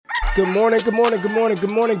Good morning, good morning, good morning,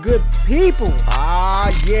 good morning, good people.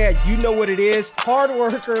 Yeah, you know what it is. Hard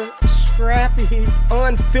worker, scrappy,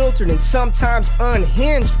 unfiltered, and sometimes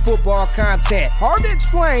unhinged football content. Hard to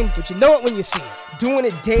explain, but you know it when you see it. Doing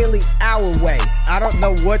it daily our way. I don't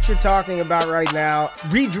know what you're talking about right now.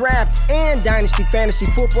 Redraft and Dynasty Fantasy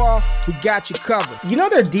Football, we got you covered. You know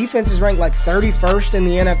their defense is ranked like 31st in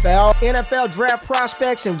the NFL? NFL draft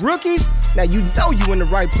prospects and rookies? Now you know you in the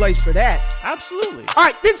right place for that. Absolutely. All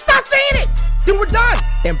right, then stop saying it. Then we're done.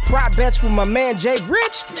 And prop bets with my man Jay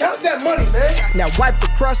Rich. Count that money, man. Now wipe the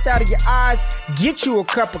crust out of your eyes, get you a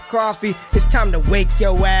cup of coffee. It's time to wake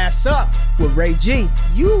your ass up with Ray G.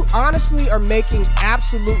 You honestly are making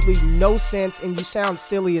absolutely no sense and you sound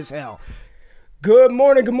silly as hell. Good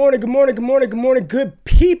morning, good morning, good morning, good morning, good morning, good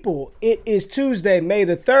people. It is Tuesday, May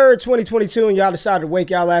the 3rd, 2022, and y'all decided to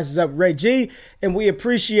wake y'all asses up with Ray G, and we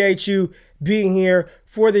appreciate you being here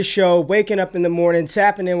for this show, waking up in the morning,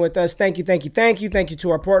 tapping in with us. Thank you, thank you, thank you. Thank you to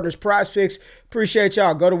our partners, Prize Picks. Appreciate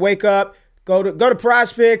y'all. Go to Wake Up. Go to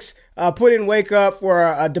Prize Picks. Put in Wake Up for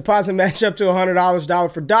a deposit match up to $100, dollar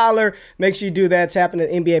for dollar. Make sure you do that. Tap into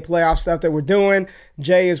the NBA playoff stuff that we're doing.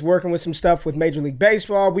 Jay is working with some stuff with Major League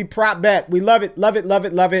Baseball. We prop bet. We love it, love it, love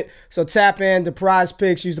it, love it. So tap in to Prize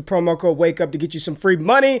Picks. Use the promo code Wake Up to get you some free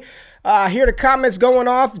money. Hear the comments going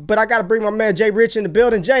off, but I got to bring my man Jay Rich in the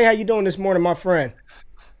building. Jay, how you doing this morning, my friend?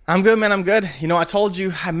 I'm good, man. I'm good. You know, I told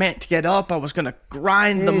you I meant to get up. I was going to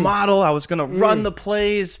grind the model. I was going to run the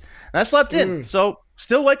plays. And I slept in. So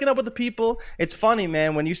still waking up with the people. It's funny,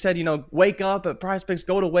 man. When you said, you know, wake up at Prize Picks,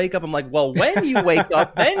 go to Wake Up. I'm like, well, when you wake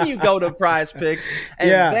up, then you go to Prize Picks. And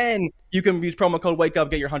then you can use promo code Wake Up,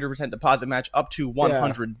 get your 100% deposit match up to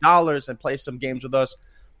 $100 and play some games with us.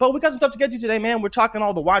 But we got some stuff to get to today, man. We're talking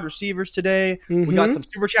all the wide receivers today. We got some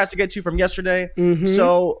super chats to get to from yesterday.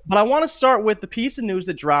 But I want to start with the piece of news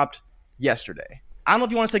that dropped yesterday. I don't know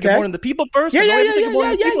if you want to say good morning to the people first. Yeah.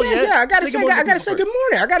 I gotta say good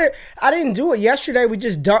morning. I didn't do it yesterday. We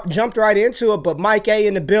just jumped right into it. But Mike A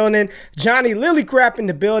in the building, Johnny Lillycrap in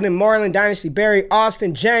the building, Marlon Dynasty Barry,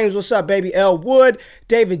 Austin James, what's up, baby? L Wood,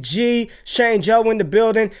 David G, Shane Joe in the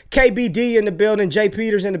building, KBD in the building, Jay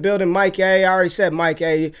Peters in the building, Mike A. I already said Mike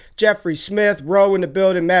A. Jeffrey Smith, Rowe in the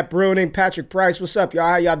building, Matt Bruning, Patrick Price. What's up, y'all?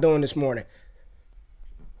 How y'all doing this morning?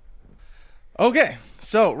 Okay.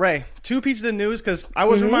 So, Ray, two pieces of news, because I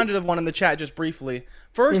was reminded of one in the chat just briefly.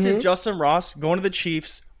 First is Justin Ross going to the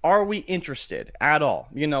Chiefs. Are we interested at all?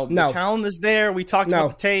 You know, the talent is there. We talked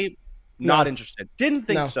about the tape. Not interested. Didn't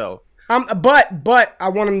think so. But I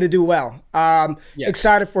want him to do well.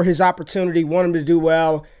 Excited for his opportunity. Want him to do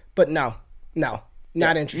well. But not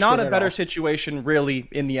interested. Not a better situation, really,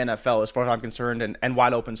 in the NFL as far as I'm concerned, and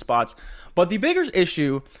wide open spots. But the bigger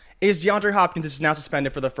issue is DeAndre Hopkins is now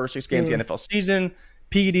suspended for the first 6 games of the NFL season.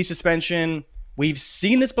 PED suspension. We've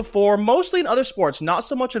seen this before, mostly in other sports, not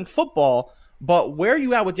so much in football. But where are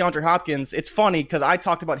you at with DeAndre Hopkins? It's funny because I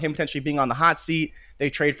talked about him potentially being on the hot seat. They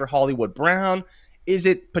trade for Hollywood Brown. Is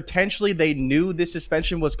it potentially they knew this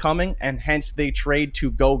suspension was coming and hence they trade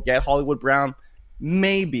to go get Hollywood Brown?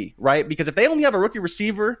 Maybe, right? Because if they only have a rookie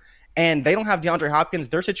receiver and they don't have DeAndre Hopkins,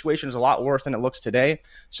 their situation is a lot worse than it looks today.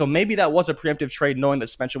 So maybe that was a preemptive trade knowing the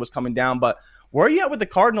suspension was coming down. But where are you at with the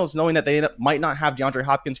Cardinals knowing that they might not have DeAndre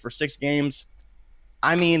Hopkins for 6 games?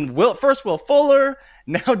 I mean, Will Fuller,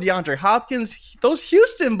 now DeAndre Hopkins. Those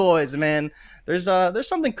Houston boys, man. There's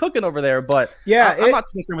something cooking over there. But I'm not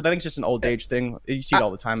too concerned with that. I think it's just an old age thing. You see it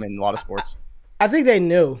all the time in a lot of sports. I think they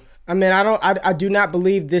knew. I mean, I do not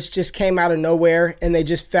believe this just came out of nowhere and they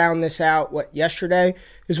just found this out, yesterday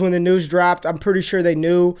is when the news dropped. I'm pretty sure they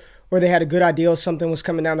knew or they had a good idea something was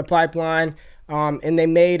coming down the pipeline, and they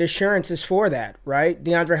made assurances for that, right?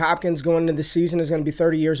 DeAndre Hopkins going into the season is going to be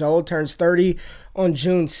 30 years old, turns 30 on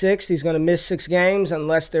June 6th. He's going to miss 6 games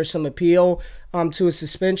unless there's some appeal to a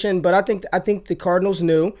suspension. But I think the Cardinals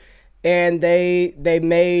knew. And they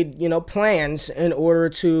made, plans in order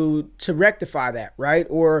to rectify that, right?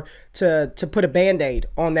 Or to put a Band-Aid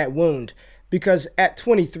on that wound. Because at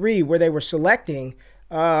 23, where they were selecting,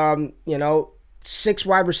 6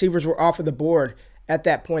 wide receivers were off of the board at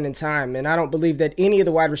that point in time. And I don't believe that any of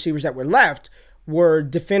the wide receivers that were left were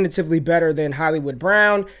definitively better than Hollywood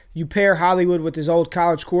Brown. You pair Hollywood with his old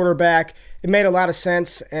college quarterback. It made a lot of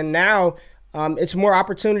sense. And now it's more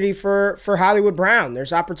opportunity for Hollywood Brown.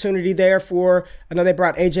 There's opportunity there for, I know they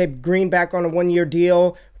brought A.J. Green back on a 1-year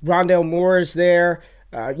deal. Rondale Moore is there.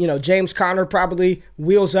 James Conner probably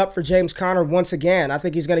wheels up for James Conner once again. I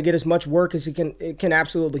think he's going to get as much work as he can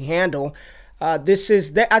absolutely handle. I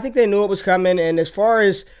think they knew it was coming. And as far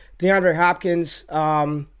as DeAndre Hopkins,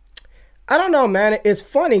 I don't know, man. It's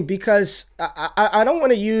funny because I don't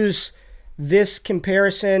want to use this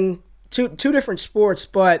comparison to two different sports,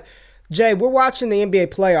 but Jay, we're watching the NBA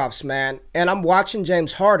playoffs, man, and I'm watching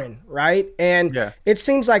James Harden, right? And It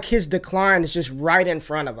seems like his decline is just right in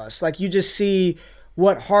front of us. Like, you just see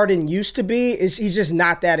what Harden used to be, he's just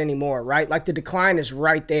not that anymore, right? Like, the decline is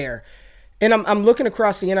right there. And I'm looking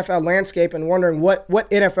across the NFL landscape and wondering what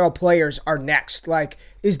NFL players are next. Like,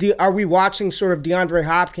 are we watching sort of DeAndre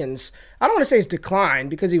Hopkins? I don't want to say his decline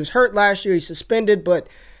because he was hurt last year, he's suspended, but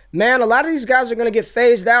man, a lot of these guys are going to get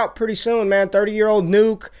phased out pretty soon, man. 30-year-old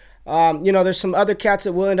Nuke. There's some other cats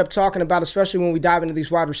that we'll end up talking about, especially when we dive into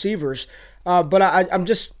these wide receivers. But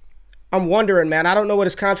I'm wondering, man. I don't know what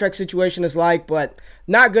his contract situation is like, but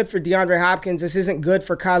not good for DeAndre Hopkins. This isn't good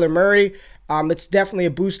for Kyler Murray. It's definitely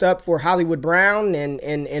a boost up for Hollywood Brown and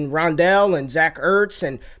Rondell and Zach Ertz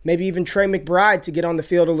and maybe even Trey McBride to get on the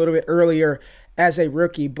field a little bit earlier as a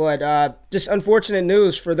rookie. But just unfortunate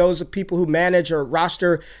news for those people who manage or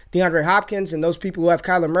roster DeAndre Hopkins and those people who have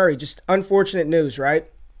Kyler Murray. Just unfortunate news, right?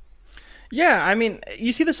 Yeah, I mean,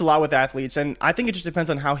 you see this a lot with athletes, and I think it just depends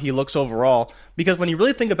on how he looks overall, because when you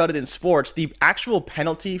really think about it in sports, the actual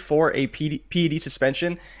penalty for a PED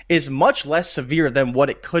suspension is much less severe than what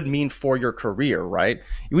it could mean for your career, right?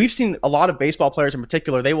 We've seen a lot of baseball players in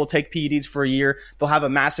particular, they will take PEDs for a year, they'll have a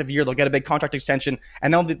massive year, they'll get a big contract extension,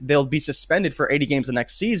 and they'll be suspended for 80 games the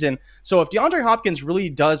next season. So if DeAndre Hopkins really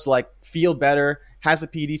does feel better, has a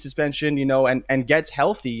PED suspension, and gets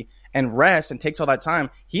healthy and rests and takes all that time,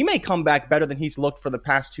 he may come back better than he's looked for the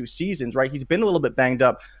past 2 seasons, right? He's been a little bit banged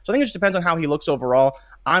up. So I think it just depends on how he looks overall.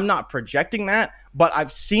 I'm not projecting that, but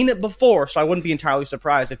I've seen it before, so I wouldn't be entirely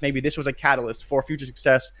surprised if maybe this was a catalyst for future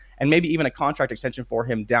success and maybe even a contract extension for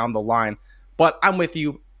him down the line. But I'm with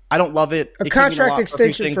you. I don't love it. A contract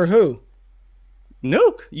extension for who?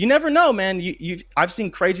 Nuke. You never know, man. I've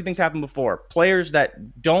seen crazy things happen before. Players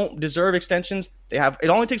that don't deserve extensions, it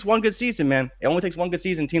only takes one good season, man. It only takes one good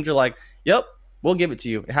season. Teams are like, yep, we'll give it to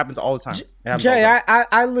you. It happens all the time. Jay,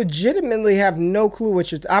 I legitimately have no clue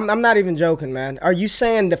what I'm not even joking, man. Are you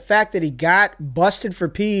saying the fact that he got busted for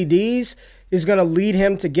PEDs is going to lead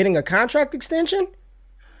him to getting a contract extension?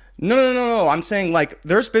 No. I'm saying,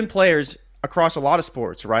 there's been players across a lot of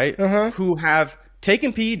sports, right, who have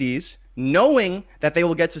taken PEDs knowing that they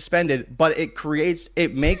will get suspended, but it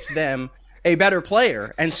makes them a better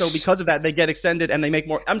player. And so because of that, they get extended and they make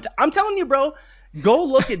more. I'm telling you, bro, go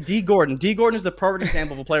look at D. Gordon. D. Gordon is the perfect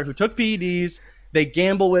example of a player who took PEDs, they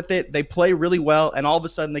gamble with it, they play really well, and all of a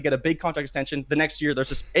sudden they get a big contract extension. The next year,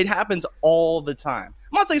 it happens all the time.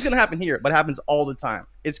 I'm not saying it's going to happen here, but it happens all the time.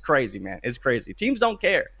 It's crazy, man. It's crazy. Teams don't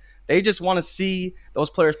care. They just want to see those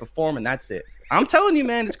players perform, and that's it. I'm telling you,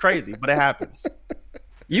 man, it's crazy, but it happens.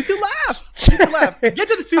 You can laugh. Get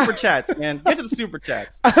to the super chats, man. Get to the super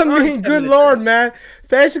chats. I mean, good Lord, man.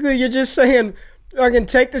 Basically, you're just saying, I can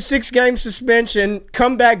take the 6-game suspension,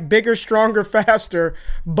 come back bigger, stronger, faster,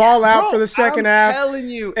 ball out for the second half. I'm telling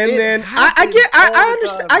you. And then I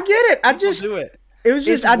understand. I get it. I just do it. It was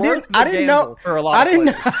just I didn't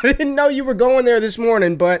know you were going there this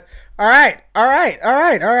morning. But all right. I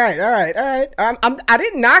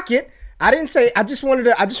didn't knock it. I didn't say. I just wanted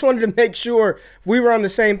to make sure we were on the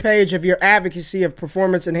same page of your advocacy of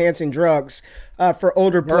performance-enhancing drugs for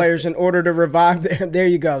older players in order to revive them. There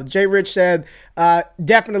you go. Jay Rich said,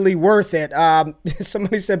 definitely worth it.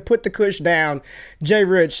 Somebody said, put the kush down. Jay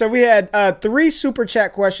Rich. So we had 3 super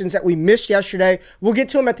chat questions that we missed yesterday. We'll get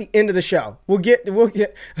to them at the end of the show. We'll get.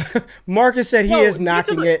 Marcus said he is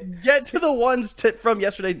knocking it. Get to the ones from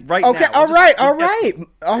yesterday now. Okay. All right.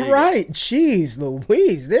 Jeez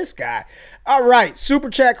Louise, this guy. All right. Super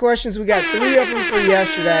chat questions. We got 3 of them for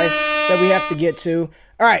yesterday that we have to get to.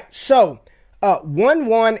 All right. So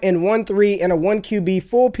 1-1 and 1-3 and a 1 QB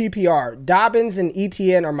full PPR. Dobbins and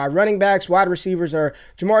ETN are my running backs. Wide receivers are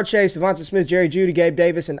Jamar Chase, Devonta Smith, Jerry Jeudy, Gabe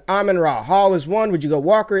Davis, and Amon-Ra. Hall is 1. Would you go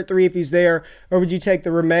Walker at 3 if he's there, or would you take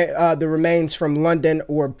the remains from London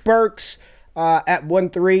or Burks at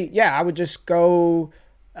 1-3? Yeah, I would just go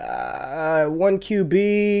 1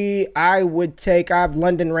 QB. I have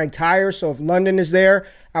London ranked higher, so if London is there,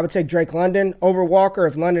 I would take Drake London over Walker.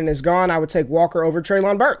 If London is gone, I would take Walker over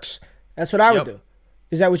Treylon Burks. That's what I would do.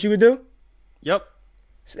 Is that what you would do? Yep.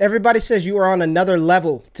 Everybody says you are on another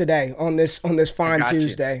level today on this fine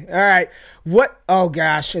Tuesday. All right. Oh,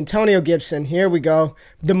 gosh. Antonio Gibson. Here we go.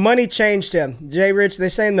 The money changed him. Jay Rich, they're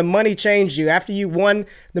saying the money changed you. After you won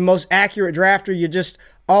the most accurate drafter, you're just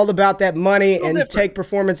all about that money and take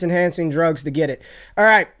performance-enhancing drugs to get it. All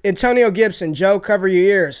right. Antonio Gibson. Joe, cover your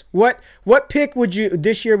ears. What pick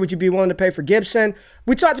this year would you be willing to pay for Gibson?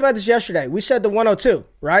 We talked about this yesterday. We said the 102,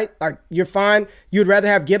 right? Like, you're fine. You'd rather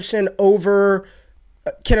have Gibson over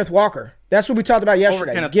Kenneth Walker. That's what we talked about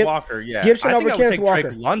yesterday. Over Kenneth Walker, yeah. Gibson I over think Kenneth I would take Walker.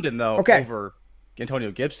 Drake London, though, Okay. over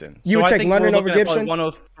Antonio Gibson. You would I take think London we're over looking at Gibson?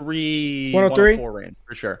 103, $103? 104 range,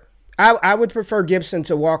 for sure. I would prefer Gibson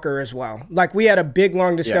to Walker as well. Like, we had a big,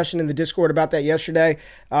 long discussion in the Discord about that yesterday.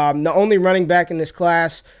 The only running back in this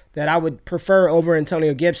class that I would prefer over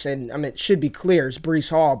Antonio Gibson, I mean, it should be clear, is Breece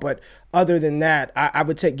Hall. But other than that, I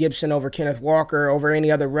would take Gibson over Kenneth Walker, over any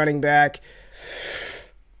other running back.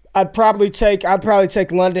 I'd probably take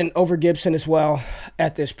London over Gibson as well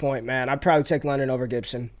at this point, man. I'd probably take London over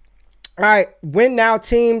Gibson. All right, win now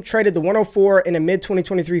team traded the 104 in a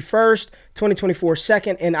mid-2023 first, 2024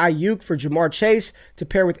 second, and Ayuk for Jamar Chase to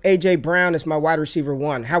pair with A.J. Brown as my wide receiver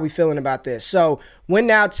one. How we feeling about this? So, win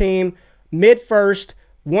now team, mid-first,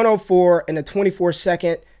 104 and a 24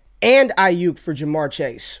 second, and Ayuk for Jamar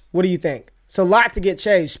Chase. What do you think? It's a lot to get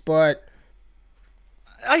Chase, but...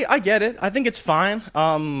 I get it. I think it's fine.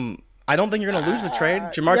 I don't think you're going to lose the trade.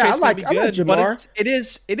 Jamar yeah, Chase is going to be good, but it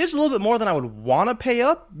is a little bit more than I would want to pay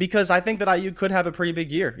up because I think that Ayuk could have a pretty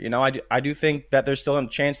big year. You know, I do think that there's still a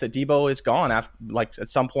chance that Debo is gone at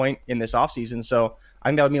some point in this offseason. So I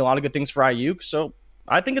think that would mean a lot of good things for Ayuk. So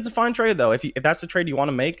I think it's a fine trade, though. If that's the trade you want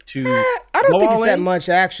to make to I don't think it's that much,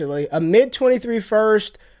 actually. A mid-23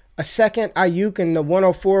 first, a second Ayuk, and the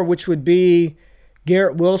 104, which would be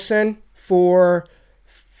Garrett Wilson for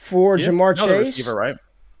Jamar Chase. Receiver, right?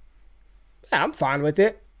 Yeah, I'm fine with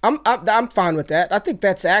it. I'm fine with that. I think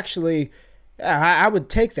that's actually, I would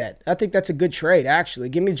take that. I think that's a good trade, actually.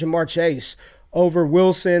 Give me Jamar Chase over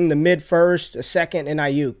Wilson, the mid-first, a second, and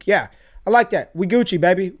Ayuk. Yeah, I like that. We Gucci,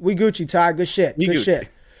 baby. We Gucci, Ty. Good shit. Good shit.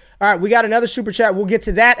 All right, we got another super chat. We'll get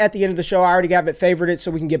to that at the end of the show. I already got it favorited,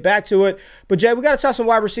 so we can get back to it. But, Jay, we got to talk some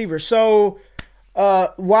wide receivers. So,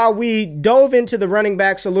 while we dove into the running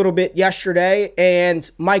backs a little bit yesterday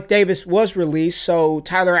and Mike Davis was released, so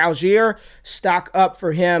Tyler Algier, stock up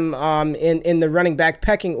for him in the running back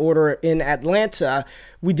pecking order in Atlanta,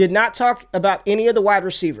 we did not talk about any of the wide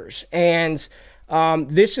receivers. And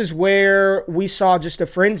this is where we saw just a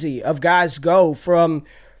frenzy of guys go from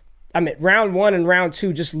round one and round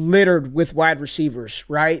two just littered with wide receivers,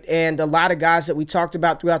 right? And a lot of guys that we talked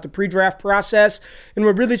about throughout the pre-draft process, and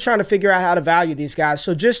we're really trying to figure out how to value these guys.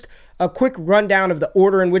 So just a quick rundown of the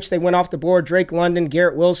order in which they went off the board: Drake London,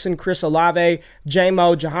 Garrett Wilson, Chris Olave,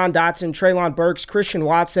 J-Mo, Jahan Dotson, Treylon Burks, Christian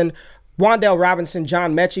Watson, Wan'Dale Robinson,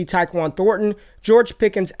 John Mechie, Tyquan Thornton, George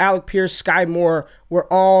Pickens, Alec Pierce, Sky Moore were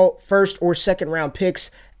all first or second round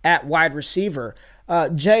picks at wide receiver.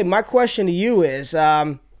 Jay, my question to you is,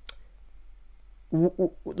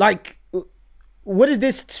 what does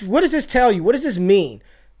this tell you? What does this mean?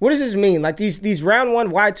 What does this mean? Like these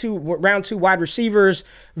round two wide receivers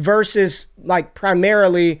versus like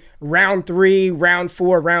primarily round 3, round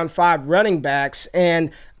 4, round 5 running backs.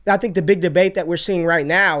 And I think the big debate that we're seeing right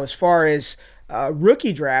now as far as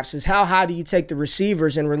rookie drafts is how high do you take the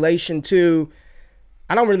receivers in relation to,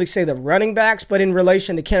 I don't really say the running backs, but in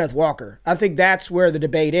relation to Kenneth Walker. I think that's where the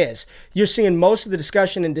debate is. You're seeing most of the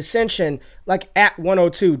discussion and dissension like at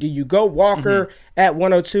 102. Do you go Walker at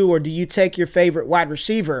 102 or do you take your favorite wide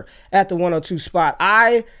receiver at the 102 spot?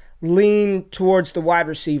 I lean towards the wide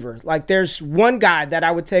receiver. Like there's one guy that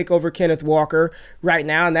I would take over Kenneth Walker right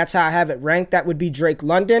now, and that's how I have it ranked. That would be Drake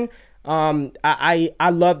London. I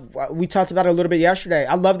love, we talked about it a little bit yesterday.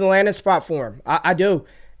 I love the landing spot for him. I do.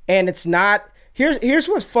 And it's not, Here's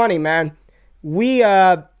what's funny, man.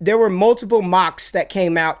 There were multiple mocks that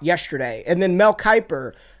came out yesterday, and then Mel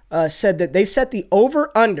Kiper said that they set the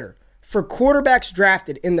over-under for quarterbacks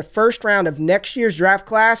drafted in the first round of next year's draft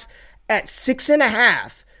class at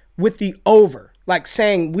 6.5 with the over, like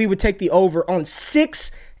saying we would take the over on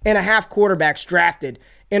 6.5 quarterbacks drafted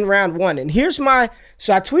in round one. And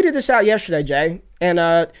so I tweeted this out yesterday, Jay, and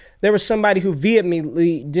there was somebody who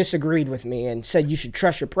vehemently disagreed with me and said you should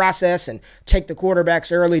trust your process and take the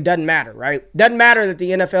quarterbacks early. Doesn't matter, right? Doesn't matter that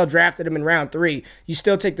the NFL drafted them in round 3. You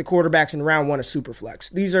still take the quarterbacks in round 1 of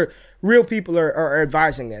Superflex. These are real people are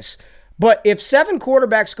advising this. But if 7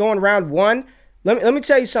 quarterbacks go in round 1, let me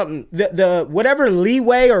tell you something. The whatever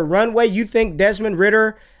leeway or runway you think Desmond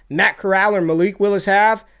Ridder, Matt Corral, or Malik Willis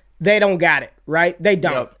have, they don't got it, right? They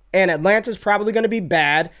don't. Yep. And Atlanta's probably going to be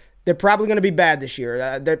bad. They're probably going to be bad this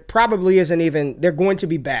year. They're going to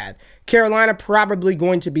be bad. Carolina probably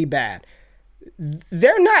going to be bad.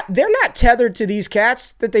 They're not tethered to these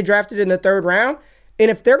cats that they drafted in the 3rd round.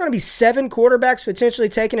 And if they're going to be 7 quarterbacks potentially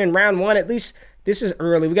taken in round 1, at least this is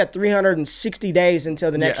early. We got 360 days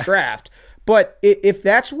until the next draft. But if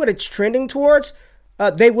that's what it's trending towards,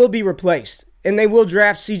 they will be replaced. And they will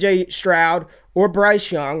draft C.J. Stroud or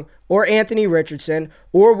Bryce Young or Anthony Richardson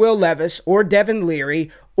or Will Levis or Devin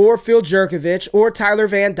Leary or Phil Jerkovich or Tyler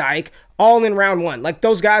Van Dyke all in round one. Like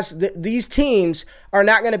those guys, these teams are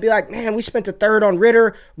not going to be like, man, we spent a third on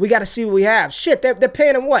Ritter. We got to see what we have. Shit, they're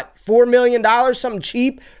paying him what, $4 million, something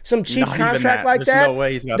cheap, some cheap Not contract like There's that. no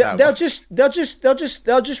way he's got that much.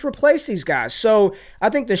 They'll just replace these guys. So I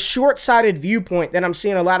think the short-sighted viewpoint that I'm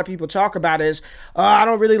seeing a lot of people talk about is, I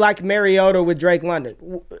don't really like Mariota with Drake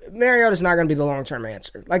London. Mariota's not going to be the long-term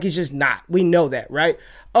answer. Like he's just not. We know that, right?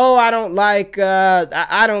 Oh, I don't like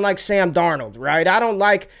Sam Darnold, right? I don't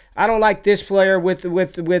like this player with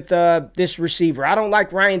this receiver. I don't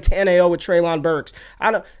like Ryan Tannehill with Treylon Burks.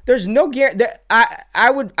 There's no guarantee.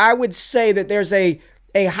 I would say that there's a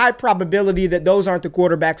high probability that those aren't the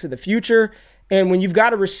quarterbacks of the future. And when you've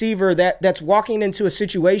got a receiver that's walking into a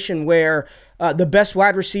situation where the best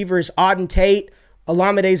wide receiver is Auden Tate,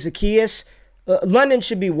 Olamide Zaccheaus, London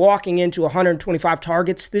should be walking into 125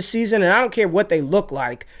 targets this season, and I don't care what they look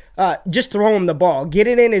like. Just throw him the ball. Get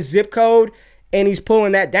it in his zip code, and he's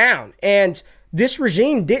pulling that down. And this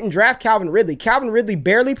regime didn't draft Calvin Ridley. Calvin Ridley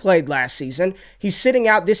barely played last season. He's sitting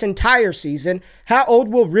out this entire season. How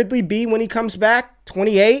old will Ridley be when he comes back?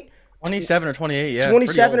 28? 27 or 28, yeah.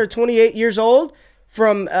 27 or 28 years old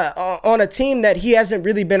from on a team that he hasn't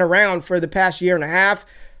really been around for the past year and a half.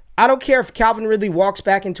 I don't care if Calvin Ridley walks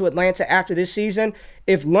back into Atlanta after this season.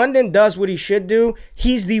 If London does what he should do,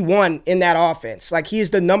 he's the one in that offense. Like, he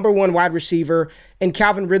is the number one wide receiver, and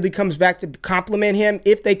Calvin Ridley comes back to complement him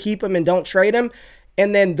if they keep him and don't trade him.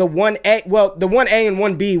 And then the 1A and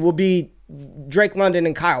 1B will be Drake London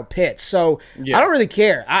and Kyle Pitts. So yeah. I don't really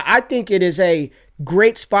care. I think it is a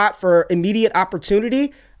great spot for immediate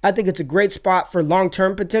opportunity. I think it's a great spot for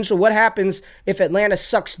long-term potential. What happens if Atlanta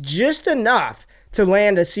sucks just enough to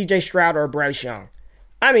land a CJ Stroud or a Bryce Young?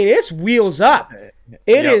 I mean, it's wheels up.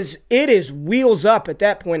 It is wheels up at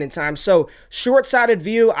that point in time. So short-sighted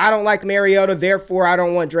view, I don't like Mariota, therefore I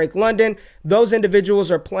don't want Drake London. Those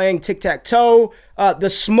individuals are playing tic-tac-toe. The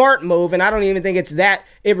smart move, and I don't even think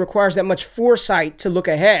it requires that much foresight to look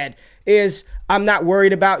ahead, is I'm not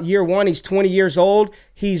worried about year one. He's 20 years old.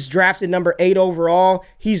 He's drafted number 8 overall.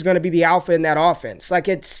 He's going to be the alpha in that offense. Like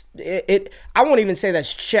I won't even say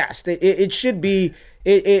that's chess. It should be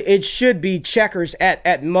checkers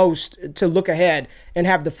at most to look ahead and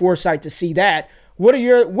have the foresight to see that. What are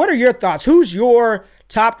your thoughts? Who's your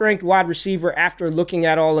top-ranked wide receiver after looking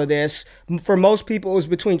at all of this? For most people, it was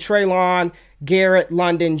between Treylon, Garrett,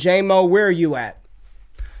 London, J-Mo. Where are you at?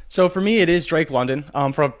 So for me, it is Drake London,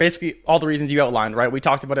 for basically all the reasons you outlined, right? We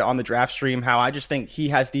talked about it on the draft stream, how I just think he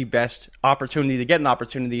has the best opportunity to get an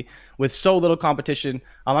opportunity with so little competition.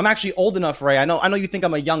 I'm actually old enough, Ray. I know you think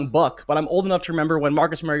I'm a young buck, but I'm old enough to remember when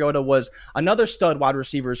Marcus Mariota was another stud wide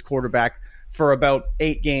receivers quarterback for about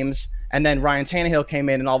 8 games, and then Ryan Tannehill came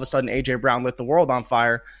in, and all of a sudden A.J. Brown lit the world on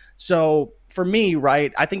fire. So for me,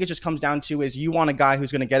 right, I think it just comes down to is you want a guy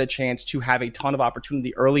who's going to get a chance to have a ton of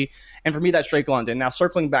opportunity early. And for me, that's Drake London. Now,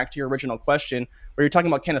 circling back to your original question, where you're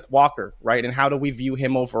talking about Kenneth Walker, right, and how do we view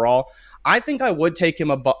him overall, I think I would take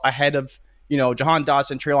him ahead of, Jahan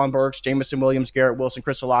Dotson, Treylon Burks, Jameson Williams, Garrett Wilson,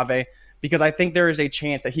 Chris Olave, because I think there is a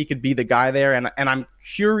chance that he could be the guy there. And I'm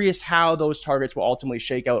curious how those targets will ultimately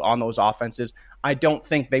shake out on those offenses. I don't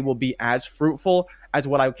think they will be as fruitful as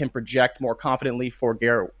what I can project more confidently for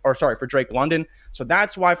Drake London. So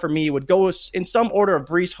that's why for me it would go in some order of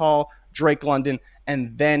Breece Hall, Drake London,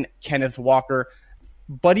 and then Kenneth Walker.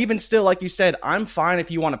 But even still, like you said, I'm fine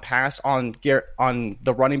if you want to pass on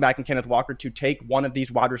the running back and Kenneth Walker to take one of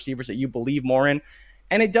these wide receivers that you believe more in.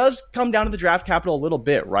 And it does come down to the draft capital a little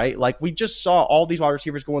bit, right? Like we just saw all these wide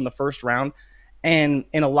receivers go in the first round. And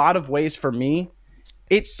in a lot of ways for me,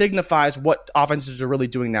 it signifies what offenses are really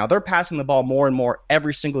doing now. They're passing the ball more and more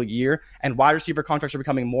every single year, and wide receiver contracts are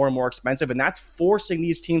becoming more and more expensive, and that's forcing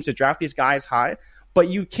these teams to draft these guys high. But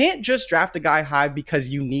you can't just draft a guy high because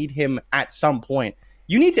you need him at some point.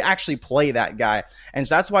 You need to actually play that guy. And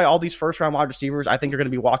so that's why all these first-round wide receivers, I think, are going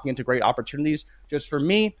to be walking into great opportunities. Just for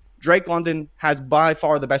me, Drake London has by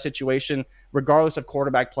far the best situation, regardless of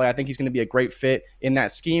quarterback play. I think he's going to be a great fit in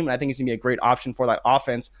that scheme, and I think he's going to be a great option for that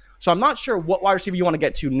offense. So I'm not sure what wide receiver you want to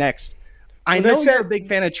get to next. I know you're a big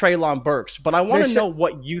fan of Treylon Burks, but I want to know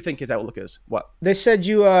what you think his outlook is. What? They said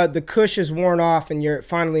the cush is worn off, and you're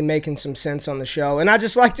finally making some sense on the show. And I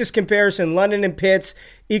just like this comparison. London and Pitts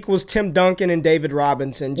equals Tim Duncan and David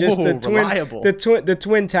Robinson. Just the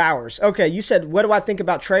twin towers. Okay, you said, what do I think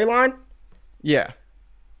about Treylon? Yeah.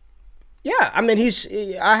 Yeah, I mean,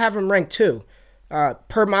 I have him ranked 2.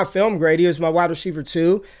 Per my film grade, he was my wide receiver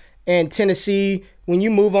 2. And Tennessee, when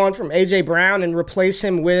you move on from A.J. Brown and replace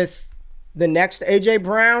him with the next A.J.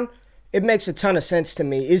 Brown, it makes a ton of sense to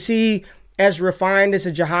me. Is he as refined as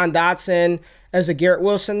a Jahan Dotson, as a Garrett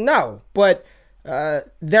Wilson? No, but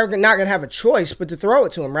they're not going to have a choice but to throw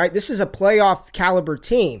it to him, right? This is a playoff caliber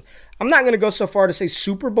team. I'm not going to go so far to say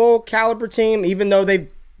Super Bowl caliber team, even though they've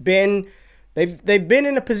been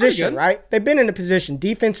in a position, right? They've been in a position.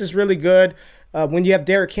 Defense is really good when you have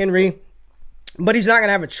Derrick Henry, but he's not going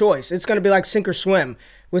to have a choice. It's going to be like sink or swim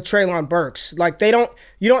with Treylon Burks. Like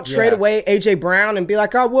you don't trade away A.J. Brown and be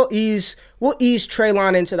like, oh, we'll ease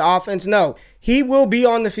Treylon into the offense. No, he will be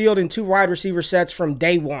on the field in 2 wide receiver sets from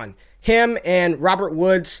day one. Him and Robert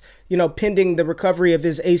Woods, pending the recovery of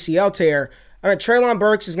his ACL tear. All right, Treylon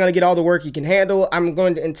Burks is going to get all the work he can handle. I'm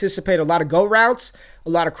going to anticipate a lot of go routes, a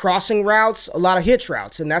lot of crossing routes, a lot of hitch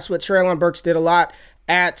routes, and that's what Treylon Burks did a lot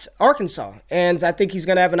at Arkansas, and I think he's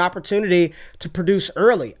going to have an opportunity to produce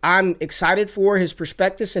early. I'm excited for his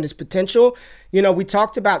prospectus and his potential. We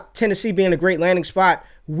talked about Tennessee being a great landing spot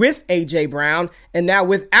with A.J. Brown, and now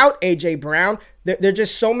without A.J. Brown, there are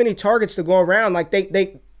just so many targets to go around. Like they're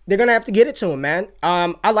going to have to get it to him, man.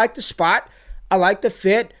 I like the spot. I like the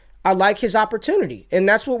fit. I like his opportunity, and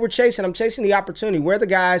that's what we're chasing. I'm chasing the opportunity. We're the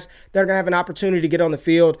guys that are going to have an opportunity to get on the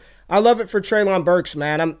field. I love it for Treylon Burks,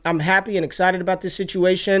 man. I'm happy and excited about this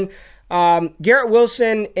situation. Garrett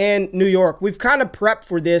Wilson in New York, we've kind of prepped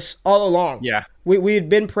for this all along. Yeah. We had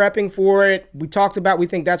been prepping for it. We talked about we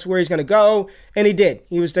think that's where he's going to go, and he did.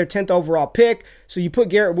 He was their 10th overall pick. So you put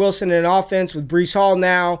Garrett Wilson in an offense with Breece Hall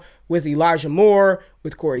now, with Elijah Moore,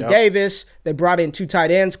 with Corey Davis. They brought in 2 tight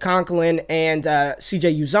ends, Conklin and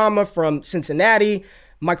C.J. Uzomah from Cincinnati.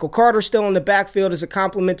 Michael Carter still in the backfield as a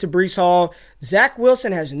complement to Breece Hall. Zach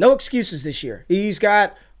Wilson has no excuses this year. He's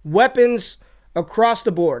got weapons across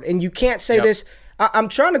the board. And you can't say this. I'm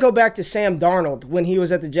trying to go back to Sam Darnold when he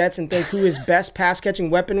was at the Jets and think who his best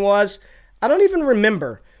pass-catching weapon was. I don't even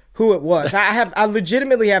remember who it was. I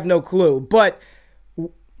legitimately have no clue. But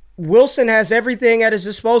Wilson has everything at his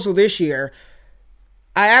disposal this year.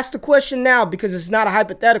 I ask the question now because it's not a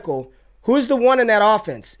hypothetical. Who's the one in that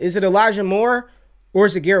offense? Is it Elijah Moore or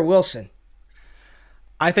is it Garrett Wilson?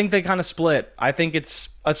 I think they kind of split. I think it's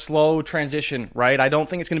a slow transition, right? I don't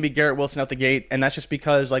think it's going to be Garrett Wilson out the gate, and that's just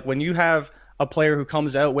because when you have a player who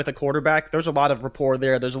comes out with a quarterback, there's a lot of rapport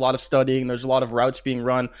there. There's a lot of studying. There's a lot of routes being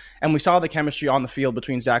run, and we saw the chemistry on the field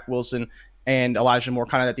between Zach Wilson and Elijah Moore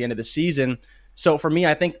kind of at the end of the season. So for me,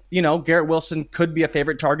 I think, Garrett Wilson could be a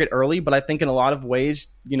favorite target early, but I think in a lot of ways,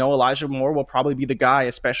 Elijah Moore will probably be the guy,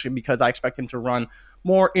 especially because I expect him to run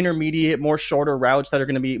more intermediate, more shorter routes that are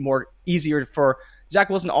going to be more easier for Zach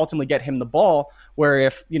Wilson to ultimately get him the ball, where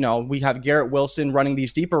if, we have Garrett Wilson running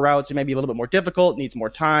these deeper routes, it may be a little bit more difficult, needs more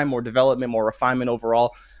time, more development, more refinement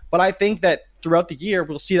overall. But I think that throughout the year,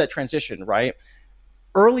 we'll see that transition, right?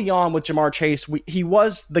 Early on with Ja'Marr Chase, he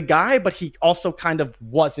was the guy, but he also kind of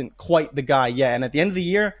wasn't quite the guy yet. And at the end of the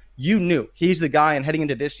year, you knew he's the guy. And heading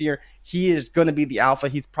into this year, he is going to be the alpha.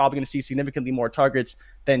 He's probably going to see significantly more targets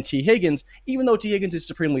than T. Higgins, even though T. Higgins is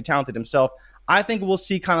supremely talented himself. I think we'll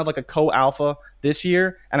see kind of like a co-alpha this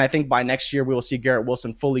year. And I think by next year, we will see Garrett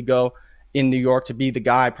Wilson fully go in New York to be the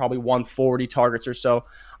guy, probably 140 targets or so.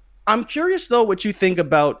 I'm curious, though, what you think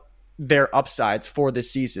about their upsides for this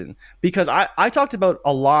season, because I talked about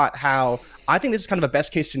a lot how I think this is kind of a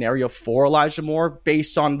best case scenario for Elijah Moore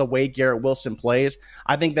based on the way Garrett Wilson plays.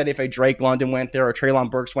 I think that if a Drake London went there or Treylon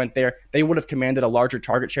Burks went there, they would have commanded a larger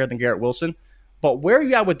target share than Garrett Wilson. But where are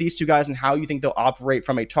you at with these two guys and how you think they'll operate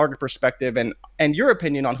from a target perspective, and your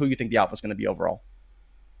opinion on who you think the alpha is going to be overall?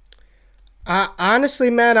 Honestly,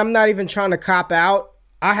 man, I'm not even trying to cop out.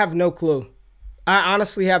 I have no clue. I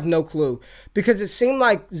honestly have no clue, because it seemed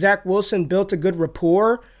like Zach Wilson built a good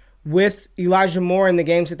rapport with Elijah Moore in the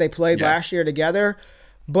games that they played last year together.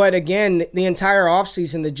 But again, the entire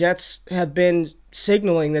offseason, the Jets have been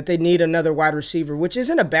signaling that they need another wide receiver, which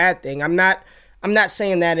isn't a bad thing. I'm not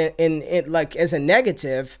saying that in like as a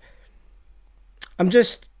negative.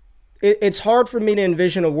 It's hard for me to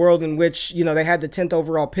envision a world in which, they had the 10th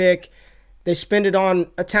overall pick. They spend it on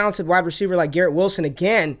a talented wide receiver like Garrett Wilson.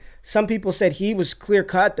 Again, some people said he was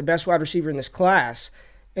clear-cut the best wide receiver in this class.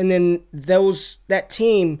 And then that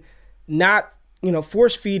team not,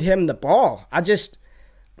 force-feed him the ball. I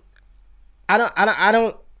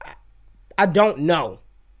don't know.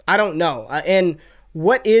 And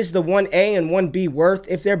what is the 1A and 1B worth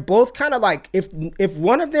if they're both kind of like, if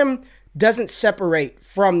one of them doesn't separate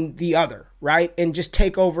from the other, right, and just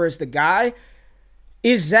take over as the guy,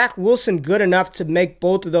 is Zach Wilson good enough to make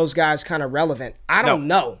both of those guys kind of relevant? I don't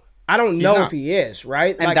know. I don't know if he is,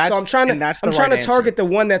 right? So I'm trying to target the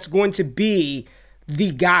one that's going to be the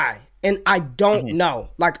guy, and I don't know.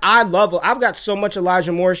 Like I've got so much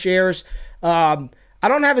Elijah Moore shares. I I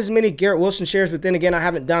don't have as many Garrett Wilson shares, but then again, I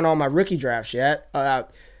haven't done all my rookie drafts yet. I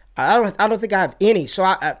don't think I have any. So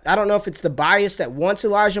I don't know if it's the bias that wants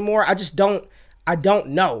Elijah Moore. I don't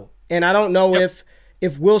know. And I don't know if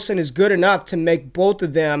Wilson is good enough to make both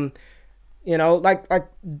of them, like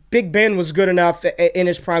Big Ben was good enough in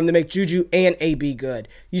his prime to make Juju and AB good.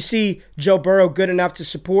 You see Joe Burrow good enough to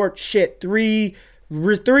support three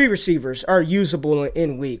receivers are usable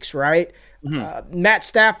in weeks, right? Mm-hmm. Matt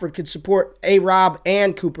Stafford could support A-Rob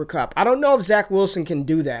and Cooper Kupp. I don't know if Zach Wilson can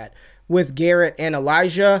do that with Garrett and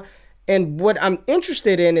Elijah. And what I'm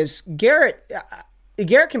interested in is Garrett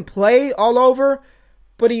can play all over,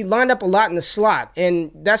 but he lined up a lot in the slot,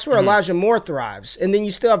 and that's where Elijah Moore thrives. And then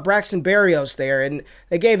you still have Braxton Berrios there, and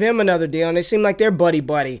they gave him another deal, and they seem like they're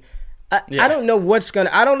buddy-buddy. I don't know what's gonna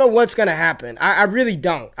happen. I really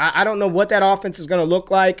don't. I don't know what that offense is gonna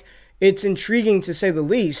look like. It's intriguing to say the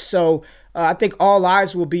least. So I think all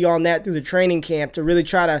eyes will be on that through the training camp to really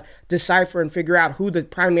try to decipher and figure out who the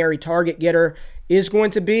primary target getter is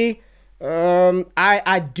going to be.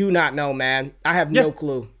 I do not know, man. I have no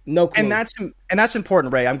clue. No clue. And that's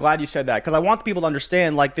important, Ray. I'm glad you said that because I want the people to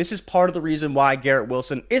understand, this is part of the reason why Garrett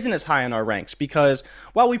Wilson isn't as high in our ranks because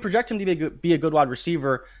while we project him to be a good wide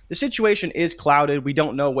receiver, the situation is clouded. We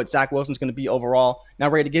don't know what Zach Wilson's going to be overall. Now,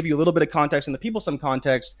 Ray, to give you a little bit of context and the people some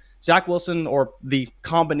context, Zach Wilson, or the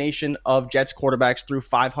combination of Jets quarterbacks, threw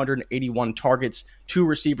 581 targets to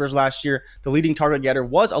receivers last year. The leading target getter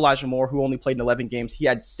was Elijah Moore, who only played in 11 games. He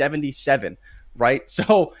had 77. Right?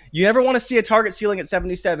 So you never want to see a target ceiling at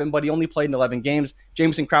 77, but he only played in 11 games.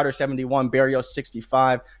 Jameson Crowder, 71. Berrios,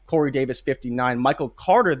 65. Corey Davis, 59. Michael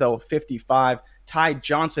Carter, though, 55. Ty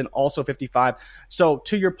Johnson, also 55. So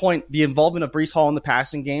to your point, the involvement of Breece Hall in the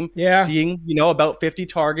passing game, seeing, about 50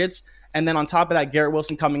 targets. And then on top of that, Garrett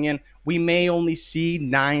Wilson coming in, we may only see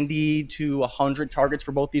 90 to 100 targets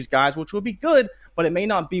for both these guys, which would be good, but it may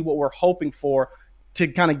not be what we're hoping for to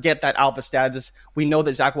kind of get that alpha status. We know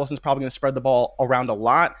that Zach Wilson's probably going to spread the ball around a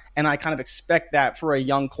lot, and I kind of expect that for a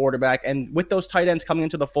young quarterback. And with those tight ends coming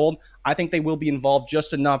into the fold, I think they will be involved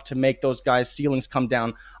just enough to make those guys' ceilings come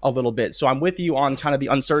down a little bit. So I'm with you on kind of the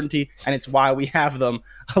uncertainty, and it's why we have them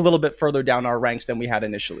a little bit further down our ranks than we had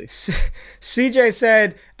initially. CJ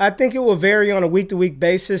said, I think it will vary on a week-to-week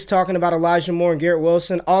basis, talking about Elijah Moore and Garrett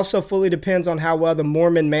Wilson. Also fully depends on how well the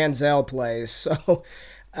Mormon Manziel plays. So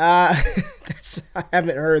I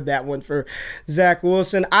haven't heard that one for Zach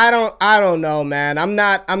Wilson. I don't know, man. I'm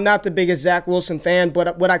not the biggest Zach Wilson fan,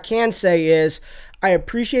 but what I can say is I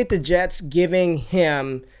appreciate the Jets giving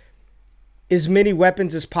him as many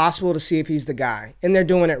weapons as possible to see if he's the guy, and they're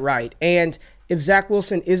doing it right. And if Zach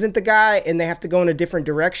Wilson isn't the guy and they have to go in a different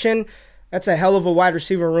direction, that's a hell of a wide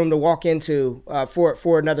receiver room to walk into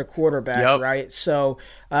for another quarterback, right? So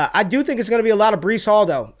I do think it's going to be a lot of Breece Hall,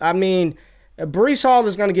 though. I mean, Breece Hall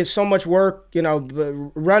is going to get so much work,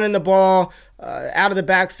 running the ball out of the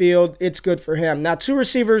backfield. It's good for him. Now, two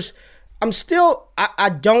receivers, I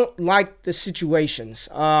don't like the situations.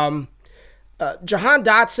 Jahan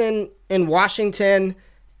Dotson in Washington,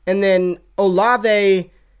 and then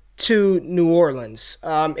Olave to New Orleans.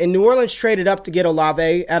 And New Orleans traded up to get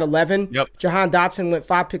Olave at 11. Yep. Jahan Dotson went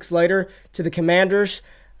 5 picks later to the Commanders.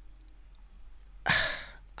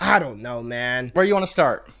 I don't know, man. Where you want to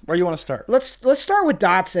start? Let's start with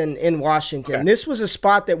Dotson in Washington. Okay. This was a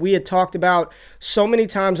spot that we had talked about so many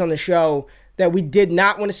times on the show that we did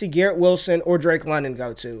not want to see Garrett Wilson or Drake London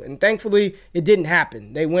go to. And thankfully, it didn't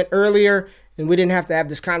happen. They went earlier, and we didn't have to have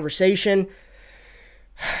this conversation.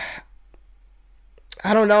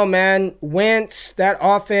 I don't know, man. Wentz, that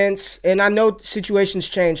offense, and I know situations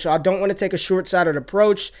change, so I don't want to take a short-sighted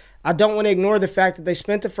approach. I don't want to ignore the fact that they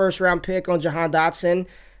spent the first-round pick on Jahan Dotson.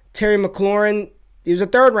 Terry McLaurin, he was a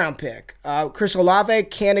third-round pick. Chris Olave,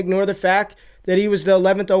 can't ignore the fact that he was the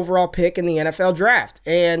 11th overall pick in the NFL draft.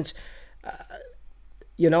 And,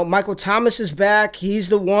 Michael Thomas is back. He's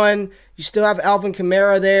the one. You still have Alvin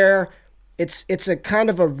Kamara there. It's a kind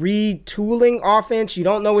of a retooling offense. You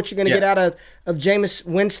don't know what you're going to get out of Jameis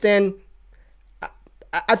Winston.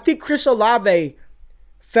 I think Chris Olave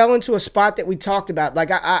fell into a spot that we talked about.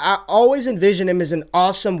 I always envision him as an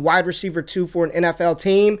awesome wide receiver 2 for an NFL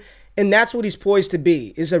team, and that's what he's poised to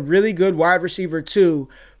be, is a really good wide receiver 2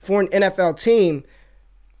 for an NFL team.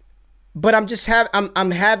 But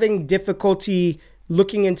I'm having difficulty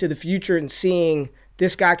looking into the future and seeing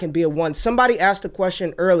this guy can be a 1. Somebody asked a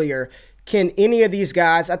question earlier, can any of these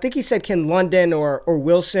guys, I think he said, can London or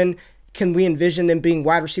Wilson, can we envision them being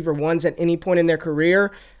wide receiver 1s at any point in their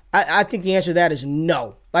career? I think the answer to that is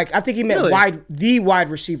no. Like, I think he meant Really? wide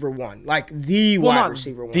receiver one. Like, the wide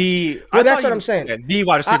receiver one. That's what I'm saying. Yeah, the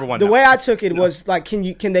wide receiver one. The way I took it was, like,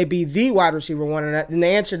 can they be the wide receiver one? And the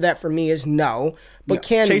answer to that for me is no. But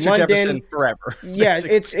can Chase London... Jefferson forever. Yeah,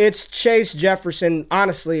 it's Chase Jefferson,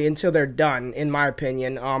 honestly, until they're done, in my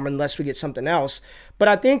opinion, unless we get something else. But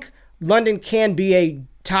I think London can be a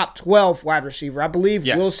top 12 wide receiver. I believe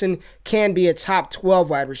Wilson can be a top 12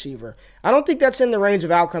 wide receiver. I don't think that's in the range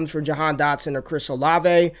of outcomes for Jahan Dotson or Chris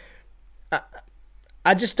Olave.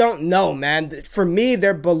 I just don't know, man. For me,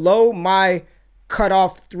 they're below my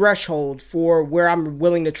cutoff threshold for where I'm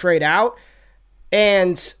willing to trade out.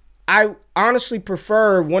 And I honestly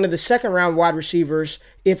prefer one of the second-round wide receivers.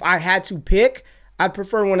 If I had to pick, I'd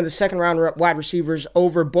prefer one of the second-round wide receivers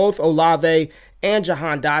over both Olave and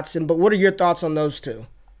Jahan Dotson. But what are your thoughts on those two?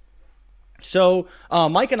 So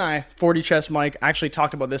Mike and I, 40 Chess Mike, actually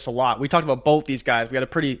talked about this a lot. We talked about both these guys. We had a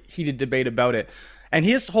pretty heated debate about it. And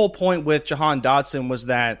his whole point with Jahan Dotson was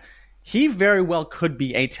that he very well could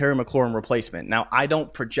be a Terry McLaurin replacement. Now, I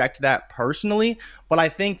don't project that personally, but I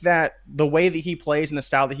think that the way that he plays and the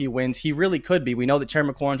style that he wins, he really could be. We know that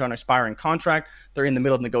Terry McLaurin's on an expiring contract. They're in the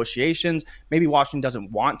middle of negotiations. Maybe Washington doesn't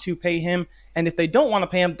want to pay him. And if they don't want to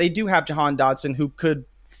pay him, they do have Jahan Dotson, who could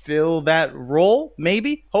fill that role,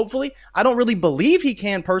 maybe, hopefully. I don't really believe he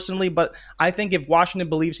can personally, but I think if Washington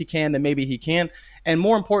believes he can, then maybe he can. And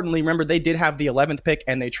more importantly, remember, they did have the 11th pick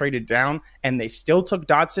and they traded down and they still took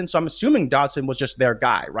Dotson. So I'm assuming Dotson was just their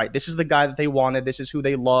guy, right? This is the guy that they wanted. This is who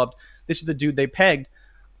they loved. This is the dude they pegged.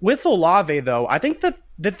 With Olave, though, I think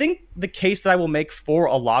the case that I will make for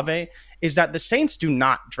Olave is that the Saints do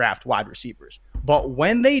not draft wide receivers. But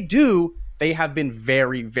when they do, they have been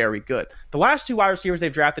very, very good. The last two wide receivers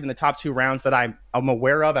they've drafted in the top 2 rounds that I'm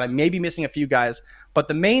aware of, and I may be missing a few guys, but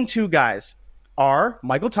the main 2 guys are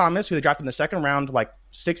Michael Thomas, who they drafted in the 2nd round like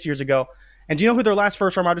 6 years ago. And do you know who their last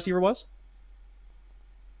first-round wide receiver was?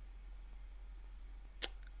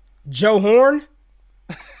 Joe Horn?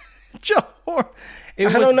 Joe Horn. It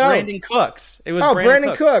was Brandon Cooks. It was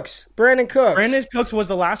Brandon Cooks. Brandon Cooks was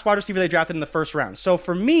the last wide receiver they drafted in the 1st round. So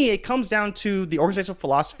for me, it comes down to the organizational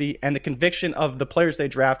philosophy and the conviction of the players they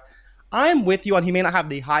draft. I'm with you on he may not have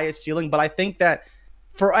the highest ceiling, but I think that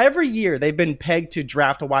for every year they've been pegged to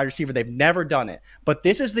draft a wide receiver. They've never done it. But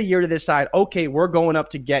this is the year to decide, okay, we're going up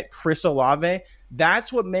to get Chris Olave.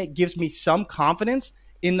 That's what gives me some confidence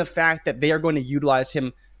in the fact that they are going to utilize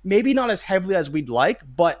him. Maybe not as heavily as we'd like,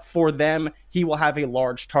 but for them, he will have a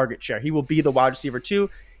large target share. He will be the wide receiver too.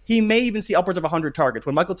 He may even see upwards of 100 targets.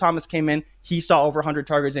 When Michael Thomas came in, he saw over 100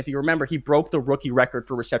 targets. And if you remember, he broke the rookie record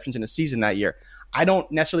for receptions in a season that year. I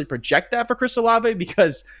don't necessarily project that for Chris Olave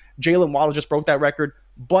because Jalen Waddle just broke that record,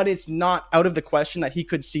 but it's not out of the question that he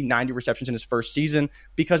could see 90 receptions in his first season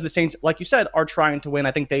because the Saints, like you said, are trying to win.